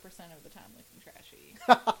 75% of the time looking trashy.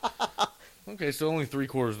 Okay, so only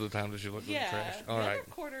 3/4 of the time does she look Yeah, like trash. the All other right.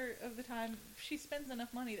 quarter of the time she spends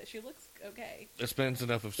enough money that she looks okay. It spends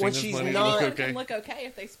enough of When Cena's she's money to not- look Anyone okay. can look okay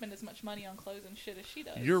if they spend as much money on clothes and shit as she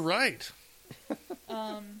does. You're right.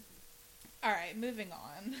 All right, moving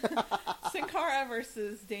on. Sin Cara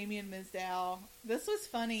versus Damien Mizdow. This was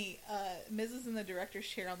funny. Miz is in the director's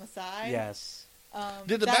chair on the side. Yes.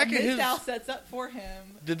 Did the that back of his- Mizdow sets up for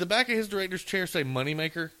him. Did the back of his director's chair say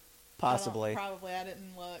Moneymaker? Possibly. Probably. I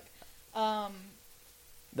didn't look.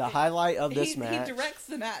 The highlight of this match. He directs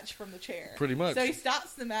the match from the chair. Pretty much. So he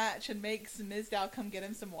stops the match and makes Mizdow come get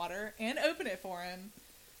him some water and open it for him.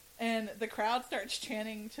 And the crowd starts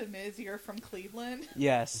chanting to Miz, "You're from Cleveland."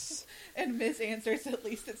 Yes. And Miz answers, "At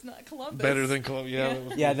least it's not Columbus." Better than Columbia.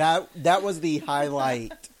 Yeah. Yeah. That was Yeah, that was the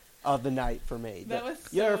highlight of the night for me. That was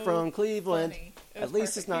You're so from Cleveland. funny. It At was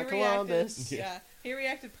least it's perfect. not He reacted- Columbus. Yeah, he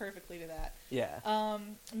reacted perfectly to that. Yeah.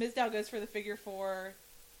 Mizdow goes for the figure four,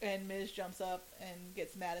 and Miz jumps up and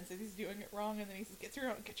gets mad and says he's doing it wrong, and then he says, "Get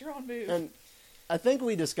your own move." And I think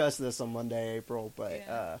we discussed this on Monday, April, but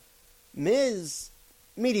Yeah. Miz,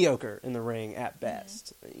 mediocre in the ring at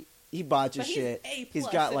best. He botches But he's shit. A+ He's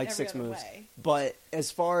got in like every 6 other moves. way. But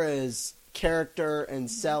as far as character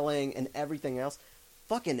and selling and everything else,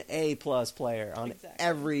 fucking A+ player on Exactly.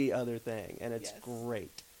 every other thing, and it's Yes.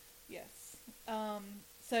 great. Yes.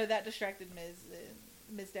 So that distracted Miz.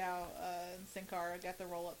 Mizdow and Sin Cara got the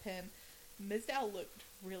roll-up pin. Mizdow looked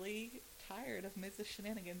really tired of Miz's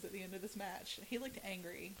shenanigans at the end of this match. He looked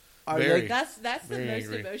angry. Are Very. they That's the Very most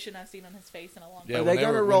angry. emotion I've seen on his face in a long Yeah, time. Are they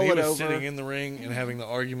whenever- gonna when roll he it was over? sitting in the ring and having the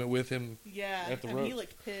argument with him. Yeah, At the and he ropes.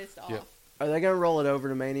 looked pissed off. Yeah. Are they going to roll it over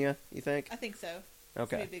to Mania, you think? I think so. It's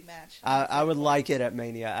Okay. gonna be a big match. I would like it at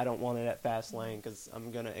Mania. I don't want it at Fastlane because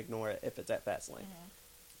I'm going to ignore it if it's at Fastlane.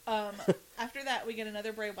 After that, we get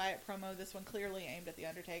another Bray Wyatt promo. This one clearly aimed at The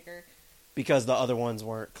Undertaker. Because the other ones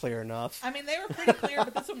weren't clear enough. I mean, they were pretty clear,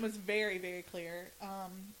 but this one was very, very clear.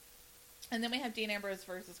 And then we have Dean Ambrose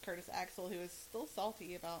versus Curtis Axel, who is still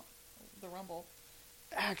salty about the Rumble.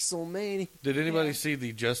 Axel Mania. Did anybody Yeah. see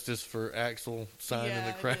the Justice for Axel sign in Yeah, the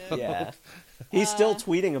I crowd? did. Yeah. He's still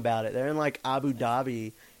tweeting about it. They're in like Abu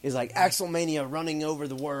Dhabi. He's like, Axel Mania running over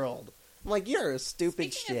the world. I'm like, you're a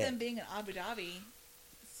stupid Speaking of shit. them being in Abu Dhabi,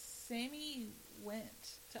 Sammy went.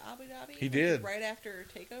 to Abu Dhabi. He did. Right after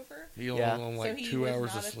Takeover. He only on like so 2 hours was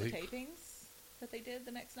of not sleep. at the tapings that they did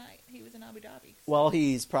the next night. He was in Abu Dhabi. So. Well,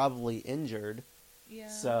 he's probably injured. Yeah.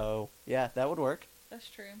 So, yeah, that would work. That's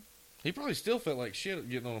true. He probably still felt like shit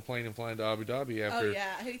getting on a plane and flying to Abu Dhabi after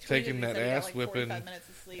He tweeted taking and that said he got, ass like, whipping 45 minutes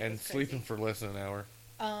of sleep. and It's sleeping crazy. for less than an hour.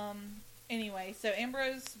 Anyway, so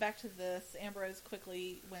Ambrose, back to this. Ambrose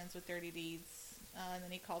quickly wins with Dirty Deeds, and then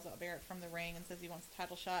he calls out Barrett from the ring and says he wants a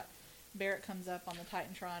title shot. Barrett comes up on the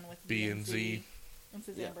Titantron with B&Z. and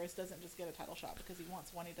says Ambrose doesn't just get a title shot because he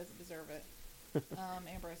wants one, he doesn't deserve it.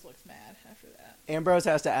 Ambrose looks mad after that. Ambrose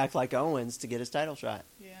has to act like Owens to get his title shot.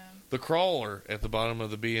 Yeah. The crawler at the bottom of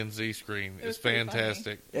the B&Z screen It was is pretty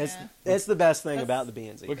fantastic. funny. It's the best thing That's- about the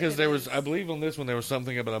B&Z. Because It there was, is. I believe on this one, there was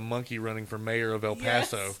something about a monkey running for mayor of El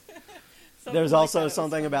Paso Yes. Something There's like also that. It was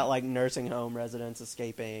something funny. about like nursing home residents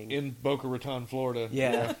escaping. in Boca Raton, Florida.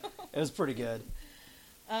 Yeah, it was pretty good.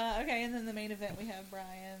 Okay, and then the main event we have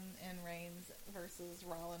Bryan and Reigns versus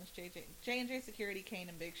Rollins, J&J Security, Kane,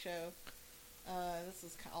 and Big Show. This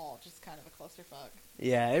is all just kind of a clusterfuck.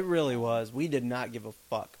 Yeah, it really was. We did not give a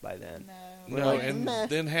fuck by then. No. No, Like, and meh.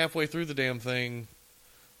 then halfway through the damn thing,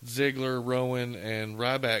 Ziggler, Rowan, and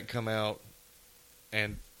Ryback come out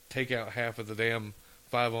and take out half of the damn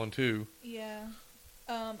 5-on-2. Yeah.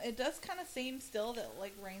 It does kind of seem still that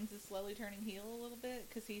like Reigns is slowly turning heel a little bit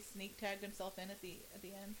because he sneak tagged himself in at the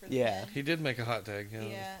end for the Yeah. pin. He did make a hot tag.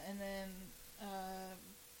 Yeah, and then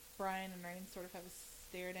Bryan and Reigns sort of have a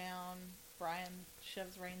stare down. Bryan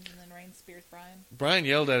shoves Reigns and then Reigns spears Bryan. Brian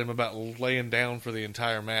yelled at him about laying down for the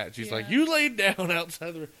entire match. He's Yeah. like, "You laid down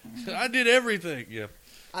outside the I did everything." Yeah.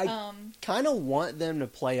 I kind of want them to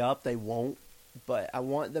play up. They won't, but I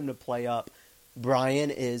want them to play up. Bryan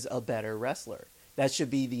is a better wrestler. That should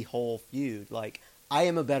be the whole feud. Like, I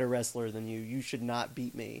am a better wrestler than you. You should not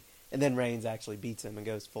beat me. And then Reigns actually beats him and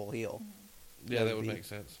goes full heel. Yeah, that would make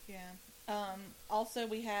sense. Yeah. Also,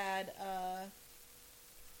 we had I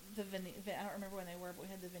don't remember when they were, but we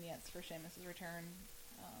had the vignettes for Sheamus' return.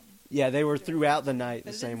 Yeah, they were throughout the night,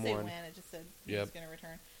 But the it same didn't say one. when. It just said he was going to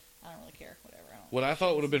return. I don't really care. Whatever. What I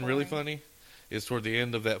thought would have been really Boring. funny is toward the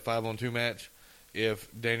end of that 5-on-2 match, if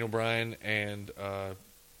Daniel Bryan and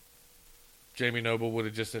Jamie Noble would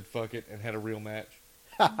have just said "fuck it" and had a real match.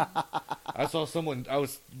 I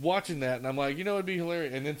was watching that and I'm like, it'd be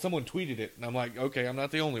hilarious. And then someone tweeted it and I'm like, okay, I'm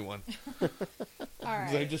not the only one. All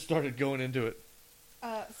right. They just started going into it.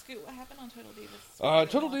 Scoot, what happened on Total Divas?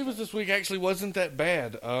 Total Divas this week actually wasn't that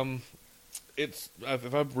bad. It's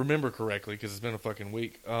if I remember correctly, because it's been a fucking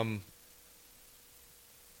week.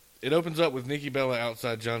 It opens up with Nikki Bella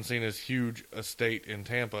outside John Cena's huge estate in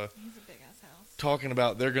Tampa, He's a big ass house. talking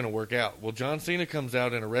about they're going to work out. Well, John Cena comes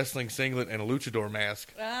out in a wrestling singlet and a luchador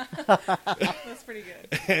mask, That's pretty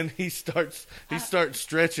good. and he starts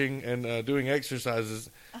stretching and doing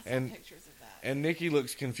exercises, I saw and pictures of that. and Nikki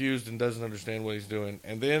looks confused and doesn't understand what he's doing,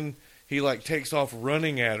 and then he like takes off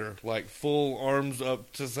running at her, like full arms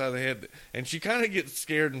up to the side of the head, and she kind of gets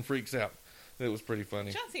scared and freaks out. It was pretty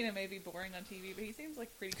funny. John Cena may be boring on TV, but he seems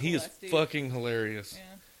like pretty cool. He is dude. fucking hilarious. Yeah.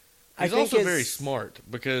 He's I think also very it's- smart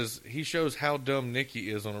because he shows how dumb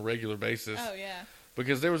Nikki is on a regular basis. Oh yeah.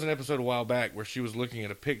 Because there was an episode a while back where she was looking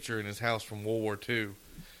at a picture in his house from World War II,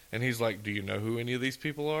 and he's like, "Do you know who any of these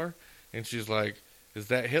people are?" And she's like, "Is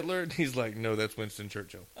that Hitler?" And he's like, "No, that's Winston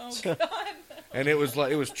Churchill." Oh god. And it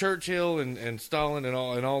was Churchill and Stalin and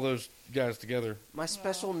all those guys together, My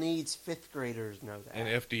special needs fifth graders know that. and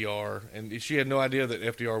FDR, and she had no idea that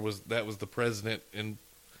FDR was the president in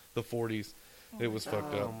the 40s. It was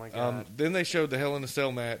fucked up. Oh, my God. Then they showed the Hell in a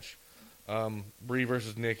Cell match, Brie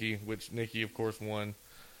versus Nikki, which Nikki of course won.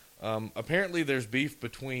 Apparently there's beef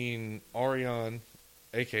between Ariane,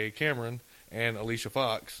 aka Cameron, and Alicia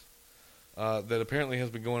Fox that apparently has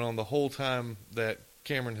been going on the whole time that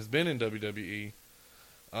Cameron has been in WWE.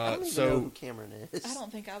 I don't even know who Cameron is. I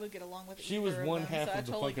don't think I would get along with She was either one of them, half so I of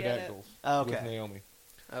the totally get it. Funkadactyls Okay. with Naomi.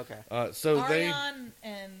 Okay. So Ariane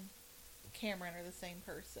and Cameron are the same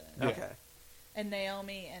person. Yeah. Okay. And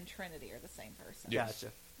Naomi and Trinity are the same person. Yes.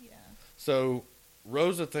 Gotcha. Yeah. So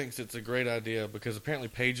Rosa thinks it's a great idea because apparently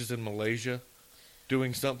Paige is in Malaysia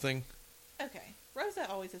doing something. Okay. Rosa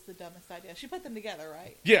always has the dumbest idea. She put them together,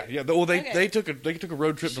 right? Yeah. Well, they Okay. took a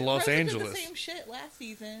road trip to Los Rosa Angeles did the same shit last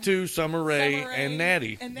season. to Summer Rae Summer Rae and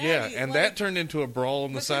Natty. and Yeah, Natty, and like- that turned into a brawl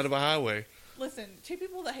on the Because- side of a highway. Listen, two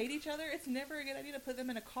people that hate each other, it's never a good idea to put them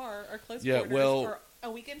in a car or close Yeah, quarters well- for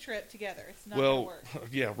a weekend trip together. It's not going to work.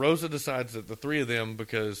 Yeah, Rosa decides that the three of them,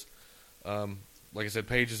 because, like I said,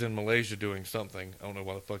 Paige is in Malaysia doing something. I don't know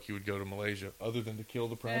why the fuck you would go to Malaysia other than to kill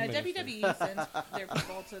the prime minister. WWE sends their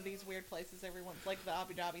people to these weird places every once, like the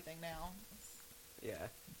Abu Dhabi thing now. Yeah.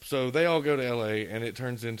 So they all go to L.A., and it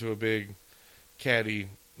turns into a big catty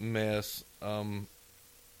mess.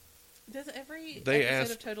 Does every They episode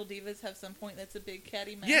asked- of Total Divas have some point that's a big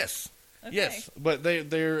catty mess? Yes. Okay. Yes. But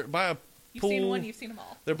they're by a You've pool. seen one, you've seen them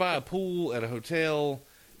all. They're by a pool at a hotel,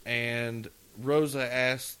 and Rosa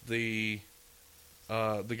asked the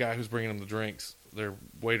guy who's bringing them the drinks, their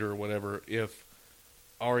waiter or whatever, if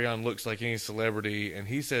Ariane looks like any celebrity, and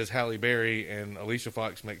he says Halle Berry, and Alicia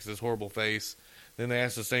Fox makes this horrible face. Then they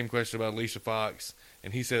ask the same question about Alicia Fox,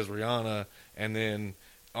 and he says Rihanna, and then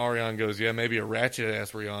Ariane goes, yeah, maybe a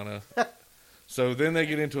ratchet-ass Rihanna. So then they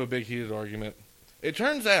get into a big heated argument. It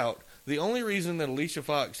turns out the only reason that Alicia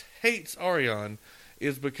Fox hates Ariane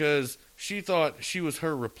is because she thought she was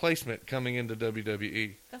her replacement coming into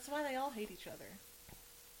WWE. That's why they all hate each other.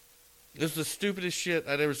 This is the stupidest shit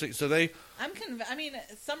I'd ever seen. So I mean,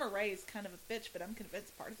 Summer Rae's kind of a bitch, but I'm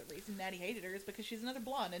convinced part of the reason Natty hated her is because she's another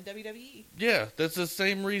blonde in WWE. yeah, that's the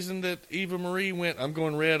same reason that Eva Marie went, I'm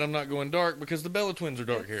going red, I'm not going dark, because the Bella twins are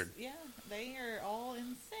dark-haired. Yeah, they are all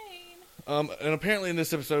insane. And apparently in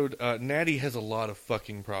this episode, Natty has a lot of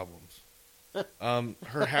fucking problems.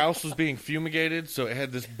 Her house was being fumigated, so it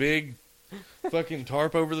had this big fucking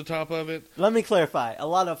tarp over the top of it. Let me clarify. A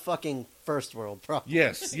lot of fucking first world problems.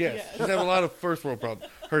 Yes. Yes. She's having a lot of first world problems.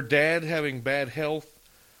 Her dad having bad health.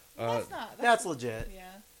 That's legit.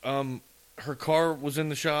 Yeah. Her car was in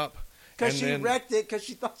the shop. Because and she then- wrecked it because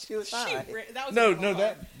she thought she was high. That was No, a real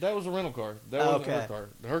car. that was a rental car. That wasn't her car.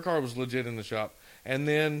 Her car was legit in the shop. And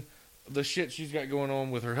then the shit she's got going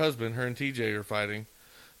on with her husband, her and TJ are fighting.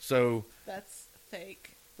 So, That's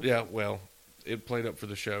fake. yeah, well, it played up for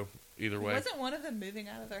the show either way. Wasn't one of them moving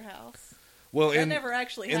out of their house? Well, That never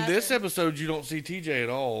actually in happened. this episode, you don't see TJ at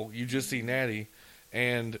all. You just see Natty.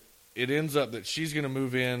 And it ends up that she's going to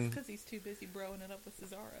move in. Because he's too busy broing it up with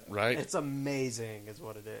Cesaro. Right? It's amazing is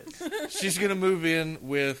what it is. She's going to move in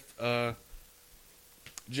with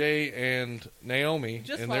Jay and Naomi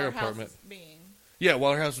Just in while their her apartment. house is being Yeah,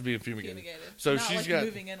 while her house is being fumigated. fumigated. So Not she's like got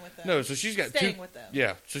moving in with them. No, so she's got staying two. with them.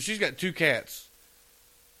 Yeah, so she's got two cats.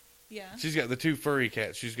 Yeah. She's got the two furry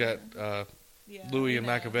cats. She's got Yeah, Louis we and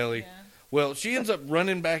know. Machiavelli. Yeah. Well, she ends up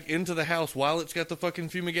running back into the house while it's got the fucking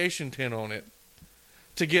fumigation tin on it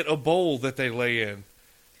to get a bowl that they lay in.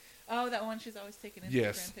 Oh, that one she's always taking Instagram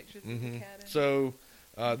Yes. pictures hmm of the cat in. So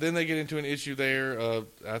then they get into an issue there.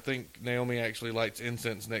 I think Naomi actually lights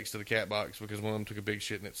incense next to the cat box because one of them took a big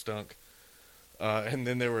shit and it stunk. And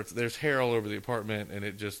then there's hair all over the apartment, and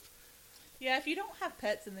it just... Yeah, if you don't have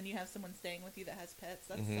pets and then you have someone staying with you that has pets,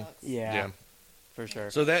 that sucks. Yeah, for sure.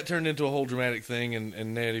 So that turned into a whole dramatic thing,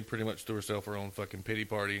 and Natty pretty much threw herself her own fucking pity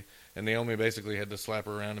party. And Naomi basically had to slap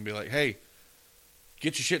her around and be like, hey,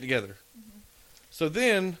 get your shit together. Mm-hmm. So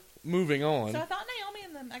then, moving on. So I thought Naomi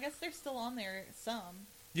and them, I guess they're still on there some.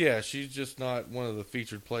 Yeah, she's just not one of the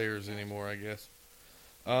featured players anymore, I guess.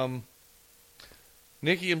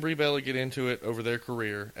 Nikki and Brie Bella get into it over their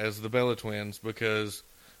career as the Bella Twins because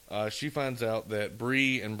she finds out that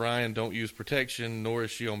Brie and Brian don't use protection, nor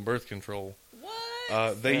is she on birth control.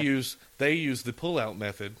 What? They use the pull-out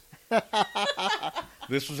method.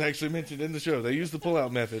 This was actually mentioned in the show. They use the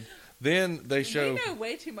pull-out method. Then they show... We know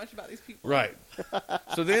way too much about these people. Right.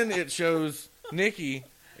 So then it shows Nikki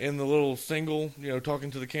in the little single, talking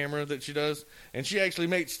to the camera that she does, and she actually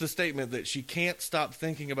makes the statement that she can't stop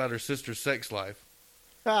thinking about her sister's sex life,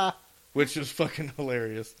 which is fucking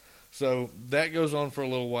hilarious. So that goes on for a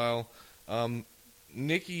little while.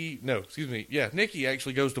 Nikki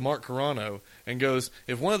actually goes to Mark Carrano and goes,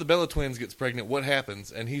 if one of the Bella twins gets pregnant, what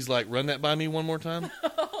happens? And he's like, run that by me one more time.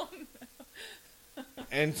 Oh, no.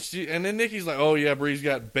 And then Nikki's like, oh yeah, Bree's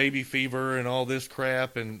got baby fever and all this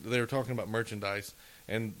crap, and they were talking about merchandise,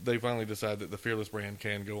 and they finally decide that the Fearless brand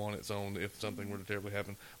can go on its own if something were to terribly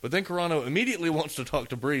happen. But then Carrano immediately wants to talk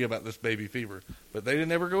to Bree about this baby fever, but they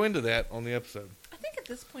didn't ever go into that on the episode. I think at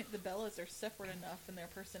this point the Bellas are separate enough in their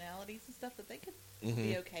personalities and stuff that they could Mm-hmm.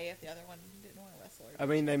 be okay if the other one didn't want to wrestle her. I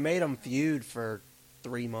mean, they made them feud for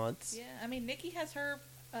 3 months. Yeah, I mean, Nikki has her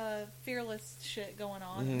fearless shit going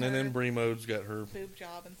on. Mhm, her and then Bree Mode's got her... boob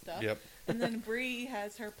job and stuff. Yep. And then Bree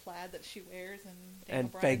has her plaid that she wears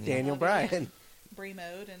and Fake Daniel Bryan. Bree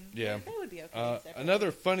Mode and Yeah. they would be okay. separately.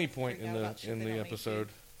 Another funny point Freak in out about shit the they don't need episode,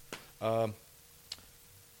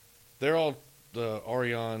 they're all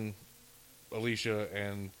Ariane, Alicia,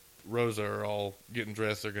 and Rosa are all getting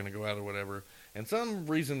dressed. They're going to go out or whatever. And some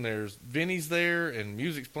reason there's Vinny's there and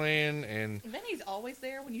music's playing and Vinny's always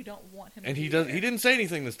there when you don't want him. and to he be does there. he didn't say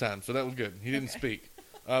anything this time, so that was good. He didn't speak.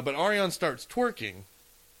 But Ariane starts twerking.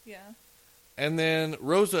 Yeah. And then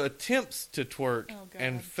Rosa attempts to twerk Oh, God.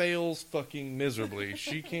 and fails fucking miserably.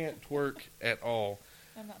 She can't twerk at all.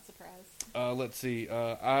 I'm not surprised. Let's see.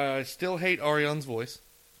 I still hate Arion's voice.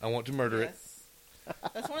 I want to murder it.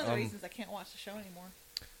 That's one of the reasons I can't watch the show anymore.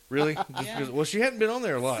 Really? Just Yeah. because, well, she hadn't been on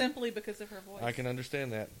there a lot. Simply because of her voice. I can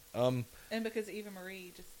understand that. And because Eva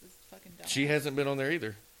Marie just is fucking dumb. She hasn't been on there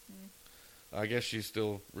either. I guess she's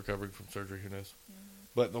still recovering from surgery. Who knows?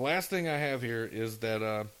 But the last thing I have here is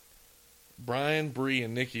that Brian, Bree,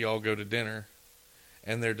 and Nikki all go to dinner,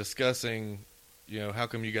 and they're discussing, how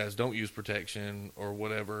come you guys don't use protection or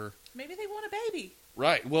whatever. Maybe they want a baby.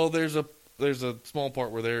 Right. Well, there's a small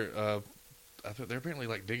part where they're they're apparently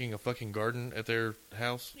like digging a fucking garden at their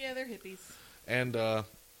house. Yeah, they're hippies. And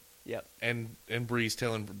Yep. And Bree's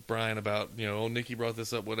telling Brian about, oh, Nikki brought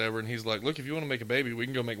this up, whatever, and he's like, look, if you want to make a baby, we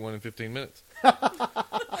can go make one in 15 minutes.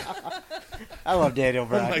 I love Daniel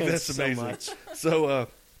Bryan. Like, that's so amazing. much. So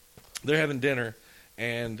they're having dinner,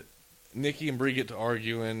 and Nikki and Bree get to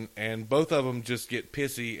arguing, and both of them just get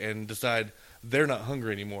pissy and decide they're not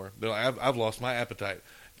hungry anymore. They're like, I've lost my appetite.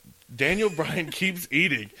 Daniel Bryan keeps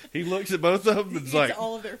eating. He looks at both of them and Eats like,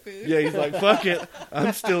 all of their food. yeah, he's like, fuck it,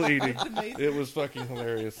 I'm still eating. That's amazing. It was fucking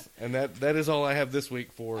hilarious. And that is all I have this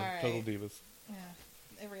week for All right. Total Divas. Yeah,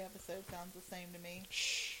 every episode sounds the same to me.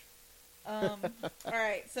 All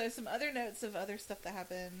right, so some other notes of other stuff that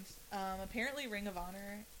happened. Apparently, Ring of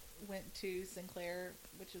Honor went to Sinclair,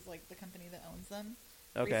 which is like the company that owns them,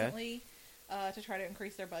 recently to try to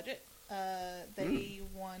increase their budget. They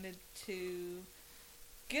wanted to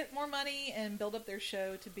get more money and build up their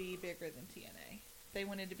show to be bigger than TNA. They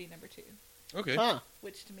wanted to be number 2. Okay. Huh.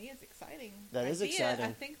 Which to me is exciting. That is exciting.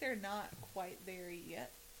 I think they're not quite there yet.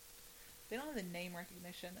 They don't have the name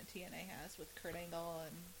recognition that TNA has with Kurt Angle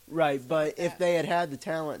and Right, stuff but like if that. they had had the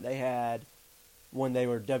talent they had when they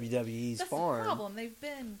were WWE's That's farm. the problem. They've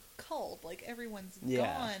been culled. Like, everyone's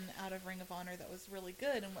gone out of Ring of Honor that was really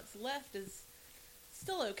good, and what's left is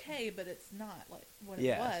still okay, but it's not like what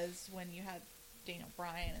it was when you had Daniel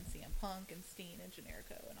Bryan and CM Punk and Steen and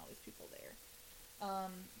Generico and all these people there.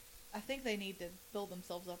 I think they need to build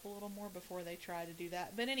themselves up a little more before they try to do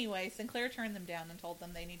that. But anyway, Sinclair turned them down and told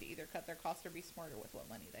them they need to either cut their costs or be smarter with what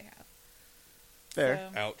money they have. Fair.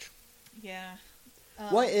 So, Ouch. yeah.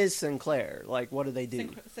 What is Sinclair? Like, what do they do?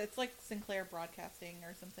 So it's like Sinclair Broadcasting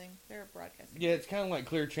or something. They're a broadcasting. Yeah, it's kind of like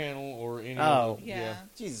Clear Channel or any Oh. other. Yeah.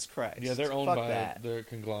 Jesus Christ. Yeah, they're owned Fuck by that. their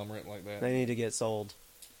conglomerate like that. They need to get sold.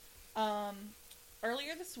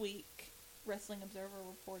 Earlier this week, Wrestling Observer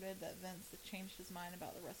reported that Vince had changed his mind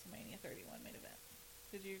about the WrestleMania 31 main event.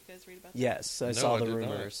 Did you guys read about that? Yes, I No, saw I the did not.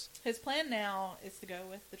 rumors. His plan now is to go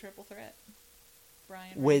with the triple threat.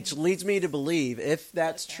 Brian Which Reigns. leads me to believe, if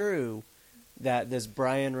that's Okay. true, that this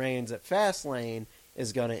Brian Reigns at Fastlane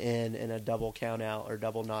is going to end in a double count out or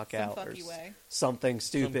double knockout Some or fucky way. something Some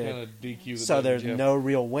stupid. kind of DQ. That So doesn't- there's yeah. no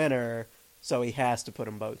real winner, so he has to put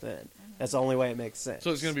them both in. That's the only way it makes sense.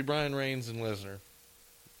 So it's going to be Brian Reigns and Lesnar,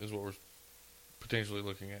 is what we're potentially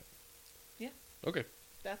looking at. Yeah. Okay.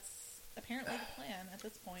 That's apparently the plan at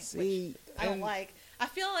this point. See, which I don't and- like. I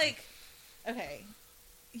feel like, okay,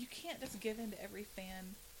 you can't just give in to every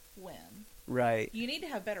fan win. right. You need to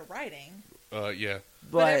have better writing. Yeah.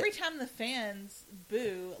 But every time the fans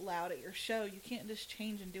boo loud at your show, you can't just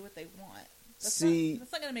change and do what they want. That's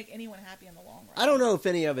not going to make anyone happy in the long run. I don't know if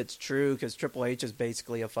any of it's true because Triple H is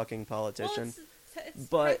basically a fucking Well, politician. it's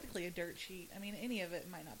but- practically a dirt sheet. I mean, any of it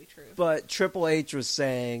might not be true. But Triple H was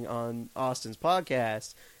saying on Austin's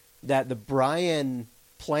podcast that the Bryan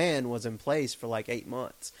plan was in place for like 8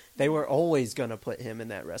 months. They were always going to put him in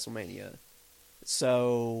that WrestleMania.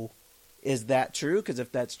 So is that true? Because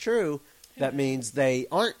if that's true, that means they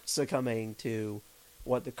aren't succumbing to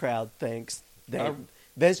what the crowd thinks.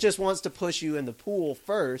 Vince just wants to push you in the pool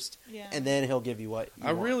first, Yeah. and then he'll give you what you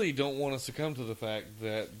I want. really don't want to succumb to the fact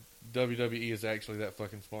that WWE is actually that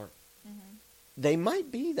fucking smart. They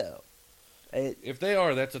might be, though. If they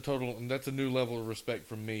are, that's a new level of respect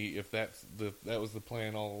from me. If that was the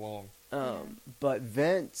plan all along. But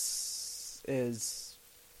Vince is...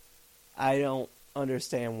 I don't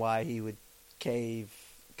understand why he would cave,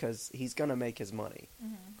 because he's going to make his money.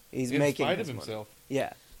 He's In making spite his of money. himself.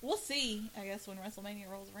 Yeah. We'll see, I guess, when WrestleMania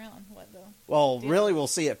rolls around. What the? Well, deal really, is. we'll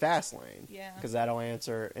see at Fastlane. Yeah. Because that'll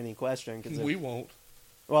answer any question. Cause We won't.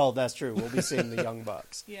 Well, that's true. We'll be seeing the Young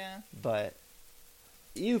Bucks. Yeah. But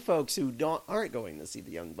you folks who aren't going to see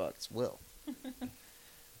the Young Bucks will.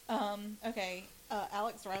 Okay.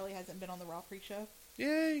 Alex Riley hasn't been on the Raw pre-show,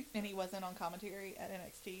 Yay! and he wasn't on commentary at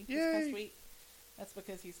NXT this Yay. past week. That's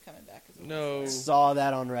because he's coming back as a No. wrestler. Saw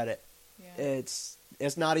that on Reddit. Yeah.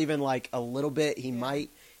 It's not even like a little bit. He might.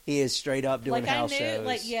 He is straight up doing like house I knew,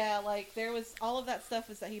 shows. like there was all of that stuff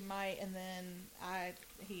is that he might, and then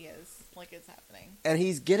he is like it's happening. And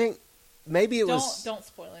he's getting. maybe it was... Don't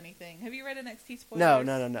spoil anything. Have you read NXT spoilers?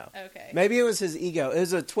 No. Okay. Maybe it was his ego. It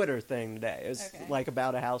was a Twitter thing today. It was Okay. like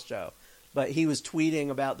about a house show. But he was tweeting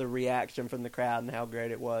about the reaction from the crowd and how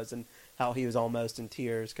great it was and how he was almost in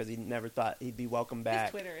tears because he never thought he'd be welcomed back.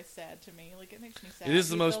 His Twitter is sad to me. Like, it makes me sad. It is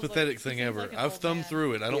the He most feels pathetic he thing seems ever. like an I've old thumbed man.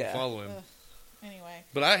 through it. I don't Yeah. follow him. Ugh. Anyway.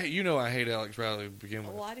 But I hate Alex Riley to begin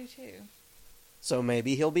with. Well, I do too. So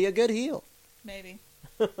maybe he'll be a good heel. Maybe.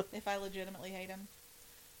 If I legitimately hate him.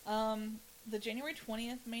 The January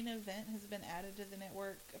 20th main event has been added to the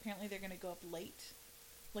network. Apparently they're going to go up late.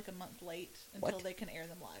 Like a month late. Until What? they can air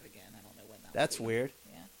them live again. I don't know when that That's will be. weird.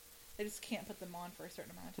 Yeah. They just can't put them on for a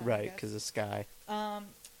certain amount of time. Right, because of Sky.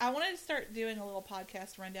 I wanted to start doing a little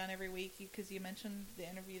podcast rundown every week because you mentioned the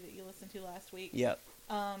interview that you listened to last week. Yep.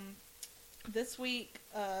 This week,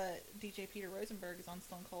 DJ Peter Rosenberg is on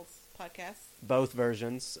Stone Cold's podcast. Both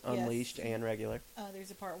versions, Yes. Unleashed and regular. There's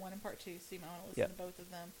a part 1 and part 2, so you might want to listen Yep. to both of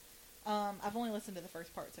them. I've only listened to the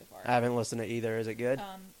first part so far. I haven't listened to either. Is it good?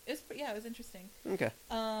 It was interesting. Okay.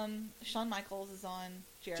 Shawn Michaels is on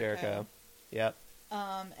Jericho. Yep.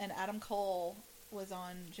 And Adam Cole was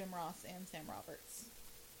on Jim Ross and Sam Roberts.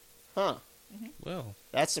 Huh. Well,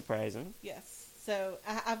 That's surprising. Yes. So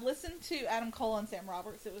I've listened to Adam Cole and Sam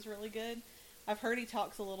Roberts. It was really good. I've heard he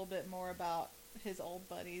talks a little bit more about his old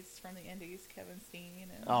buddies from the Indies, Kevin Steen,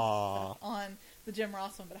 and Aw. stuff on the Jim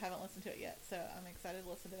Ross one, but I haven't listened to it yet. So I'm excited to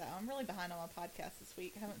listen to that. I'm really behind on my podcast this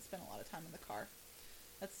week. I haven't spent a lot of time in the car.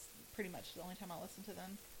 That's pretty much the only time I listen to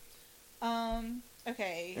them.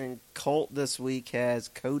 Okay. And Colt this week has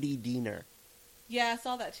Cody Deaner. Yeah, I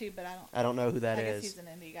saw that too, but I don't know who that I guess is. he's an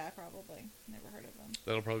indie guy, probably. Never heard of him.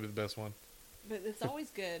 that'll probably be the best one. But it's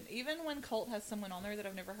always good, even when Colt has someone on there that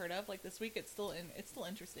I've never heard of. Like this week, it's still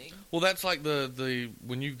interesting. Well, that's like the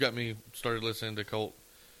when you got me started listening to Colt,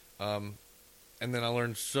 and then I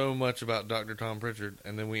learned so much about Dr. Tom Pritchard,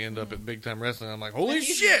 and then we end up at Big Time Wrestling. I'm like, holy And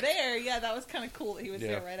he's shit! There, yeah, that was kind of cool that he was Yeah,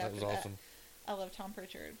 there right that after was that. awesome. I love Tom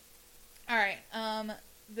Pritchard. All right,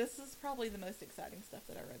 this is probably the most exciting stuff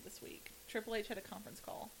that I read this week. Triple H had a conference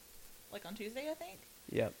call, like on Tuesday, I think.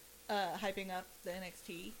 Yep. Hyping up the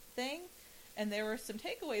NXT thing. And there were some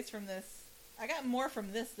takeaways from this. I got more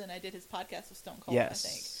from this than I did his podcast with Stone Cold, Yes. I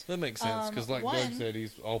think. That makes sense, because like Doug one- said,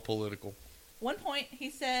 he's all political. One point, he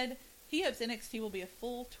said he hopes NXT will be a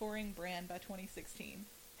full touring brand by 2016.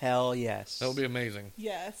 Hell yes. That would be amazing.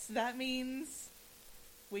 Yes, that means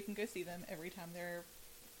we can go see them every time they're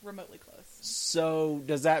remotely close. So,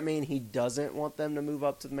 does that mean he doesn't want them to move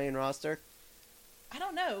up to the main roster? I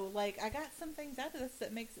don't know. Like, I got some things out of this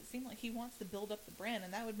that makes it seem like he wants to build up the brand,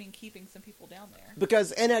 and that would mean keeping some people down there.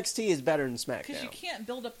 Because NXT is better than Because you SmackDown. can't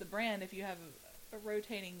build up the brand if you have a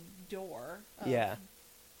rotating door of Yeah.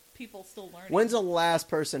 people still learning. When's the last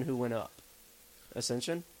person who went up?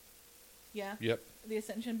 Ascension? Yeah, Yep. the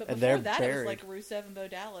Ascension. But And before they're that, it was buried. like Rusev and Bo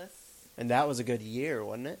Dallas. And that was a good year,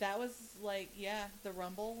 wasn't it? That was like, yeah, the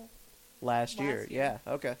Rumble. Last year. Last year.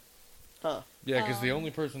 Yeah, okay. Huh. Yeah, because the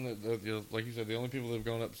only person that, like you said, the only people that have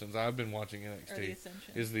gone up since I've been watching Or the NXT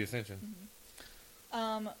Ascension. is the Ascension.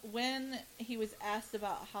 When he was asked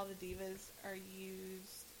about how the Divas are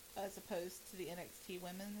used as opposed to the NXT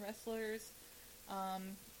women wrestlers,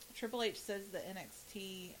 Triple H says that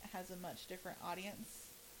NXT has a much different audience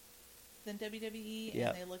than WWE, Yep.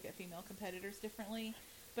 and they look at female competitors differently.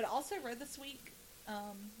 But I also read this week,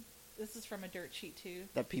 this is from a dirt sheet too,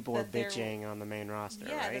 That people were That there- bitching on the main roster,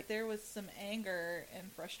 yeah, right? that there was some anger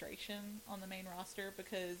and frustration on the main roster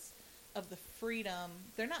because of the freedom.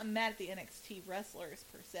 They're not mad at the NXT wrestlers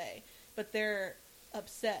per se, but they're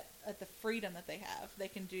upset at the freedom that they have. They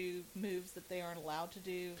can do moves that they aren't allowed to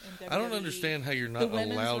do in WWE. I don't understand how you're The not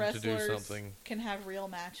women's allowed to do wrestlers something. Can have real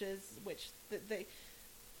matches, which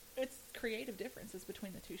it's creative differences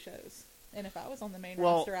between the two shows. And if I was on the main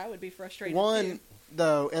Well, roster, I would be frustrated One, too.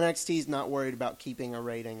 though, NXT's not worried about keeping a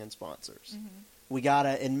rating and sponsors. Mm-hmm. We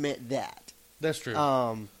gotta admit that. That's true.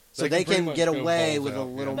 So They they can pretty can much get go away balls with a out,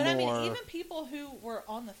 little But I more. mean, even people who were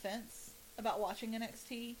on the fence about watching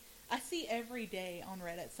NXT, I see every day on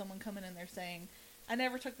Reddit someone coming in there saying, I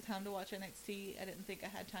never took the time to watch NXT. I didn't think I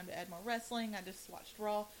had time to add more wrestling. I just watched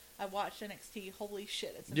Raw. I watched NXT. Holy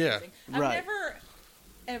shit, it's Yeah, amazing. I've right. never,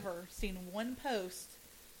 ever seen one post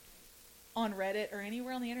on Reddit or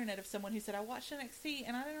anywhere on the internet of someone who said, I watched NXT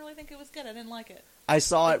and I didn't really think it was good. I didn't like it. I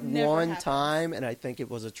saw It it never one happens. time, and I think it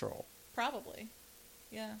was a troll. Probably.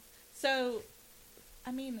 Yeah. So,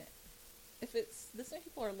 I mean, if it's this many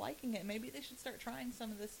people are liking it, maybe they should start trying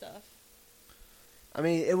some of this stuff. I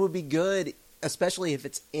mean, it would be good, especially if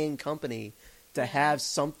it's in company, to have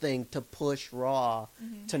something to push Raw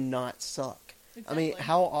to not suck. I mean, Exactly.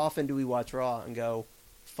 how often do we watch Raw and go,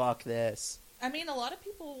 fuck this? I mean, a lot of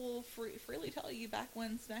people will freely tell you back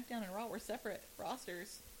when SmackDown and Raw were separate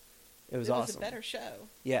rosters, It was it awesome. was a better show.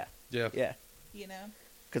 Yeah. Yeah. Yeah. You know?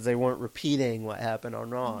 Because they weren't repeating what happened on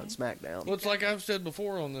Raw and SmackDown. Well, it's like I've said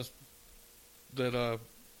before on this, that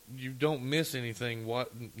you don't miss anything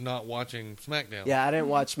not watching SmackDown. Yeah, I didn't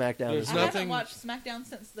watch SmackDown. There's I this week. haven't watched SmackDown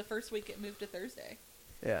since the first week it moved to Thursday.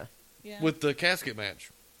 Yeah. Yeah. With the casket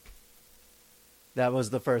match. That was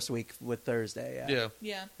the first week with Thursday. Yeah. Yeah.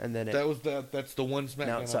 Yeah. And then That's the one now it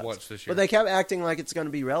SmackDown I sucks. watched this year. But they kept acting like it's going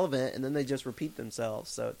to be relevant, and then they just repeat themselves,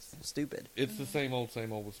 so it's stupid. It's the same old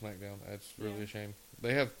with SmackDown. That's really Yeah. a shame.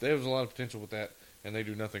 There's a lot of potential with that, and they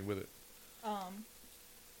do nothing with it.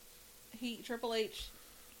 Triple H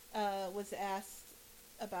was asked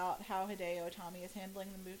about how Hideo Itami is handling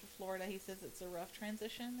the move to Florida. He says it's a rough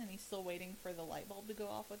transition, and he's still waiting for the light bulb to go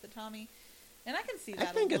off with Itami. And I can see that.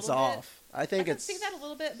 I think a it's little bit. off. I think I can it's see that a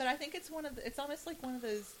little bit, but I think it's it's almost like one of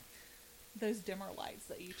those dimmer lights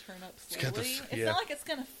that you turn up slowly. It's not like it's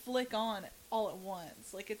gonna flick on all at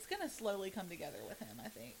once. Like, it's gonna slowly come together with him, I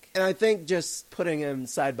think. And I think just putting him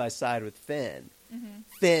side by side with Finn,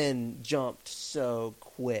 Finn jumped so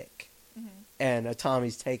quick, and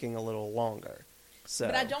Itami's taking a little longer. So,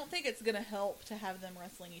 But I don't think it's going to help to have them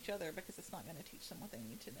wrestling each other, because it's not going to teach them what they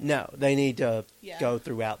need to know. No, they need to Yeah. go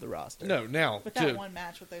throughout the roster. No, now But that one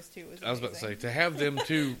match with those two was amazing. I was about to say, to have them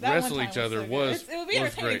two That wrestle one time each other so good. was It would be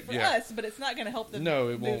entertaining great. for Yeah. us, but it's not going to help them No,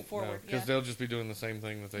 it move won't. forward. Because they'll just be doing the same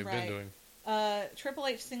thing that they've been doing. Triple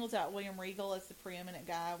H singles out William Regal as the preeminent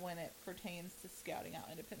guy when it pertains to scouting out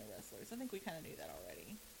independent wrestlers. I think we kind of knew that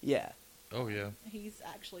already. Yeah. Oh, yeah. He's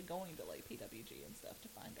actually going to like PWG and stuff to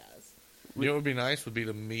find guys. You know what would be nice would be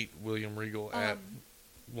to meet William Regal at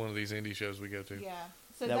one of these indie shows we go to. Yeah.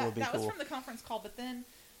 So That would be that was cool. from the conference call, but then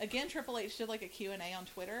again Triple H did like a Q&A on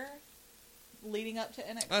Twitter leading up to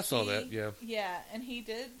NXT. I saw that, yeah. Yeah, and he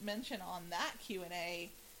did mention on that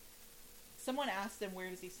Q&A, someone asked him where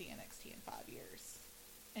does he see NXT in 5 years?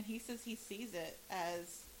 And he says he sees it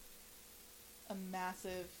as a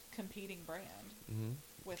massive competing brand. Mm-hmm.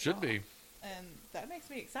 With Should Raw. be. And that makes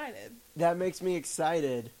me excited. That makes me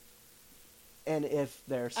excited. And if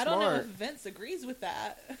they're smart, I don't know if Vince agrees with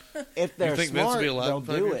that. if they're think Vince will smart, be alive they'll in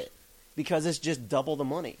 5 do years? it because it's just double the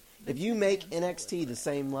money. If you Vince make McMahon's always NXT the right.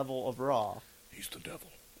 same level of Raw, He's the devil.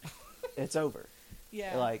 it's over.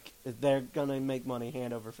 Yeah. Like they're gonna make money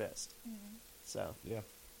hand over fist. So Yeah.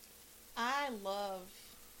 I love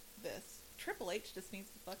this. Triple H just needs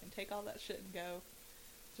to fucking take all that shit and go.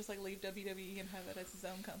 Just like leave WWE and have it as his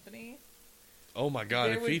own company. Oh, my God.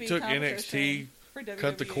 There If would he be took competition NXT, for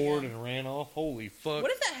cut the WWE cord, again. and ran off, holy fuck. What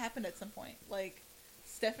if that happened at some point? Like,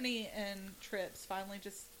 Stephanie and Trips finally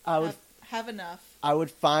just I would- have enough. I would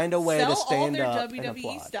find a way Sell to stand all their up WWE and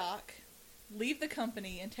applaud. stock, leave the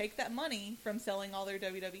company, and take that money from selling all their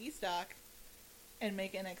WWE stock and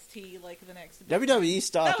make NXT like the next. WWE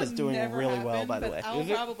stock That is would doing never really happen, well, by the but way. I'll Is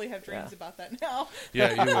it? probably have dreams Yeah. about that now.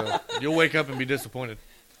 Yeah, you will. You'll wake up and be disappointed.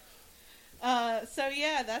 So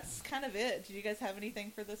yeah, that's kind of it. Did you guys have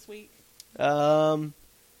anything for this week?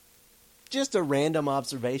 Just a random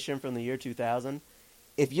observation from the year 2000.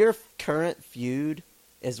 If your current feud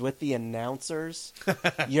is with the announcers,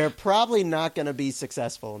 you're probably not going to be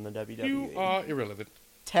successful in the WWE. You are irrelevant.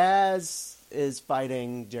 Taz is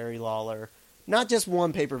fighting Jerry Lawler, not just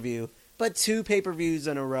one pay-per-view, but 2 pay-per-views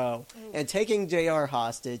in a row, and taking JR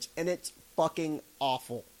hostage, and it's fucking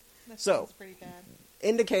awful. That So- sounds pretty bad.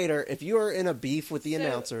 Indicator, if you are in a beef with the So-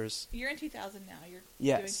 announcers, You're in 2000 now. You're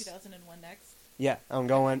Yes. doing 2001 next. yeah, I'm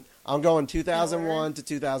going 2001 to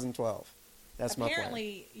 2012. That's my plan.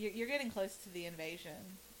 Apparently, you're getting close to the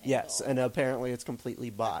invasion. Yes, angle. and apparently it's completely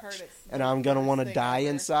heard botched. it's And the I'm going to worst want to thing die ever.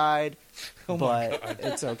 inside, Oh my but God.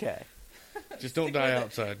 it's okay. Just don't Stick die with it.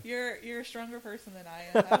 outside. You're a stronger person than I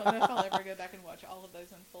am. I don't know if I'll ever go back and watch all of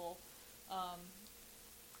those in full.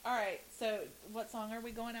 All right, so what song are we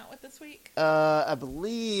going out with this week? I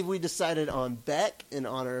believe we decided on Beck in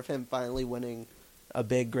honor of him finally winning a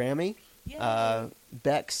big Grammy. Yeah.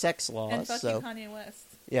 Beck Sex Laws. And fuck So you, Kanye West.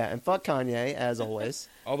 yeah, and fuck Kanye as always.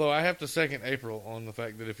 Although I have to second April on the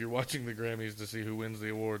fact that if you're watching the Grammys to see who wins the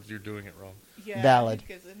awards, you're doing it wrong. Yeah, Valid.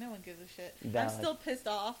 No one gives a shit. Valid. I'm still pissed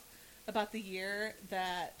off about the year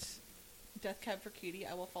that Death Cab for Cutie,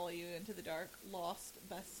 I Will Follow You Into the Dark, lost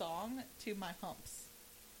Best Song to My Humps.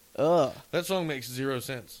 Ugh. That song makes 0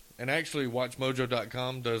 sense. And actually,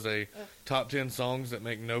 WatchMojo.com does a top 10 songs that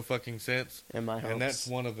make no fucking sense. And my humps. And that's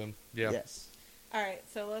one of them. Yeah. Yes. All right,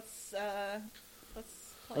 so let's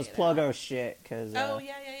Let's it plug out. our shit because Oh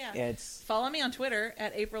yeah. it's Follow me on Twitter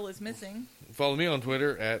at April is Missing. Follow me on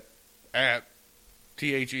Twitter at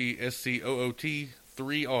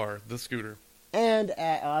THESCOOT3R, the scooter. and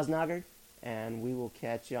at Oznogger And we will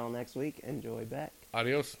catch y'all next week. Enjoy back.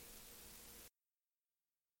 Adios.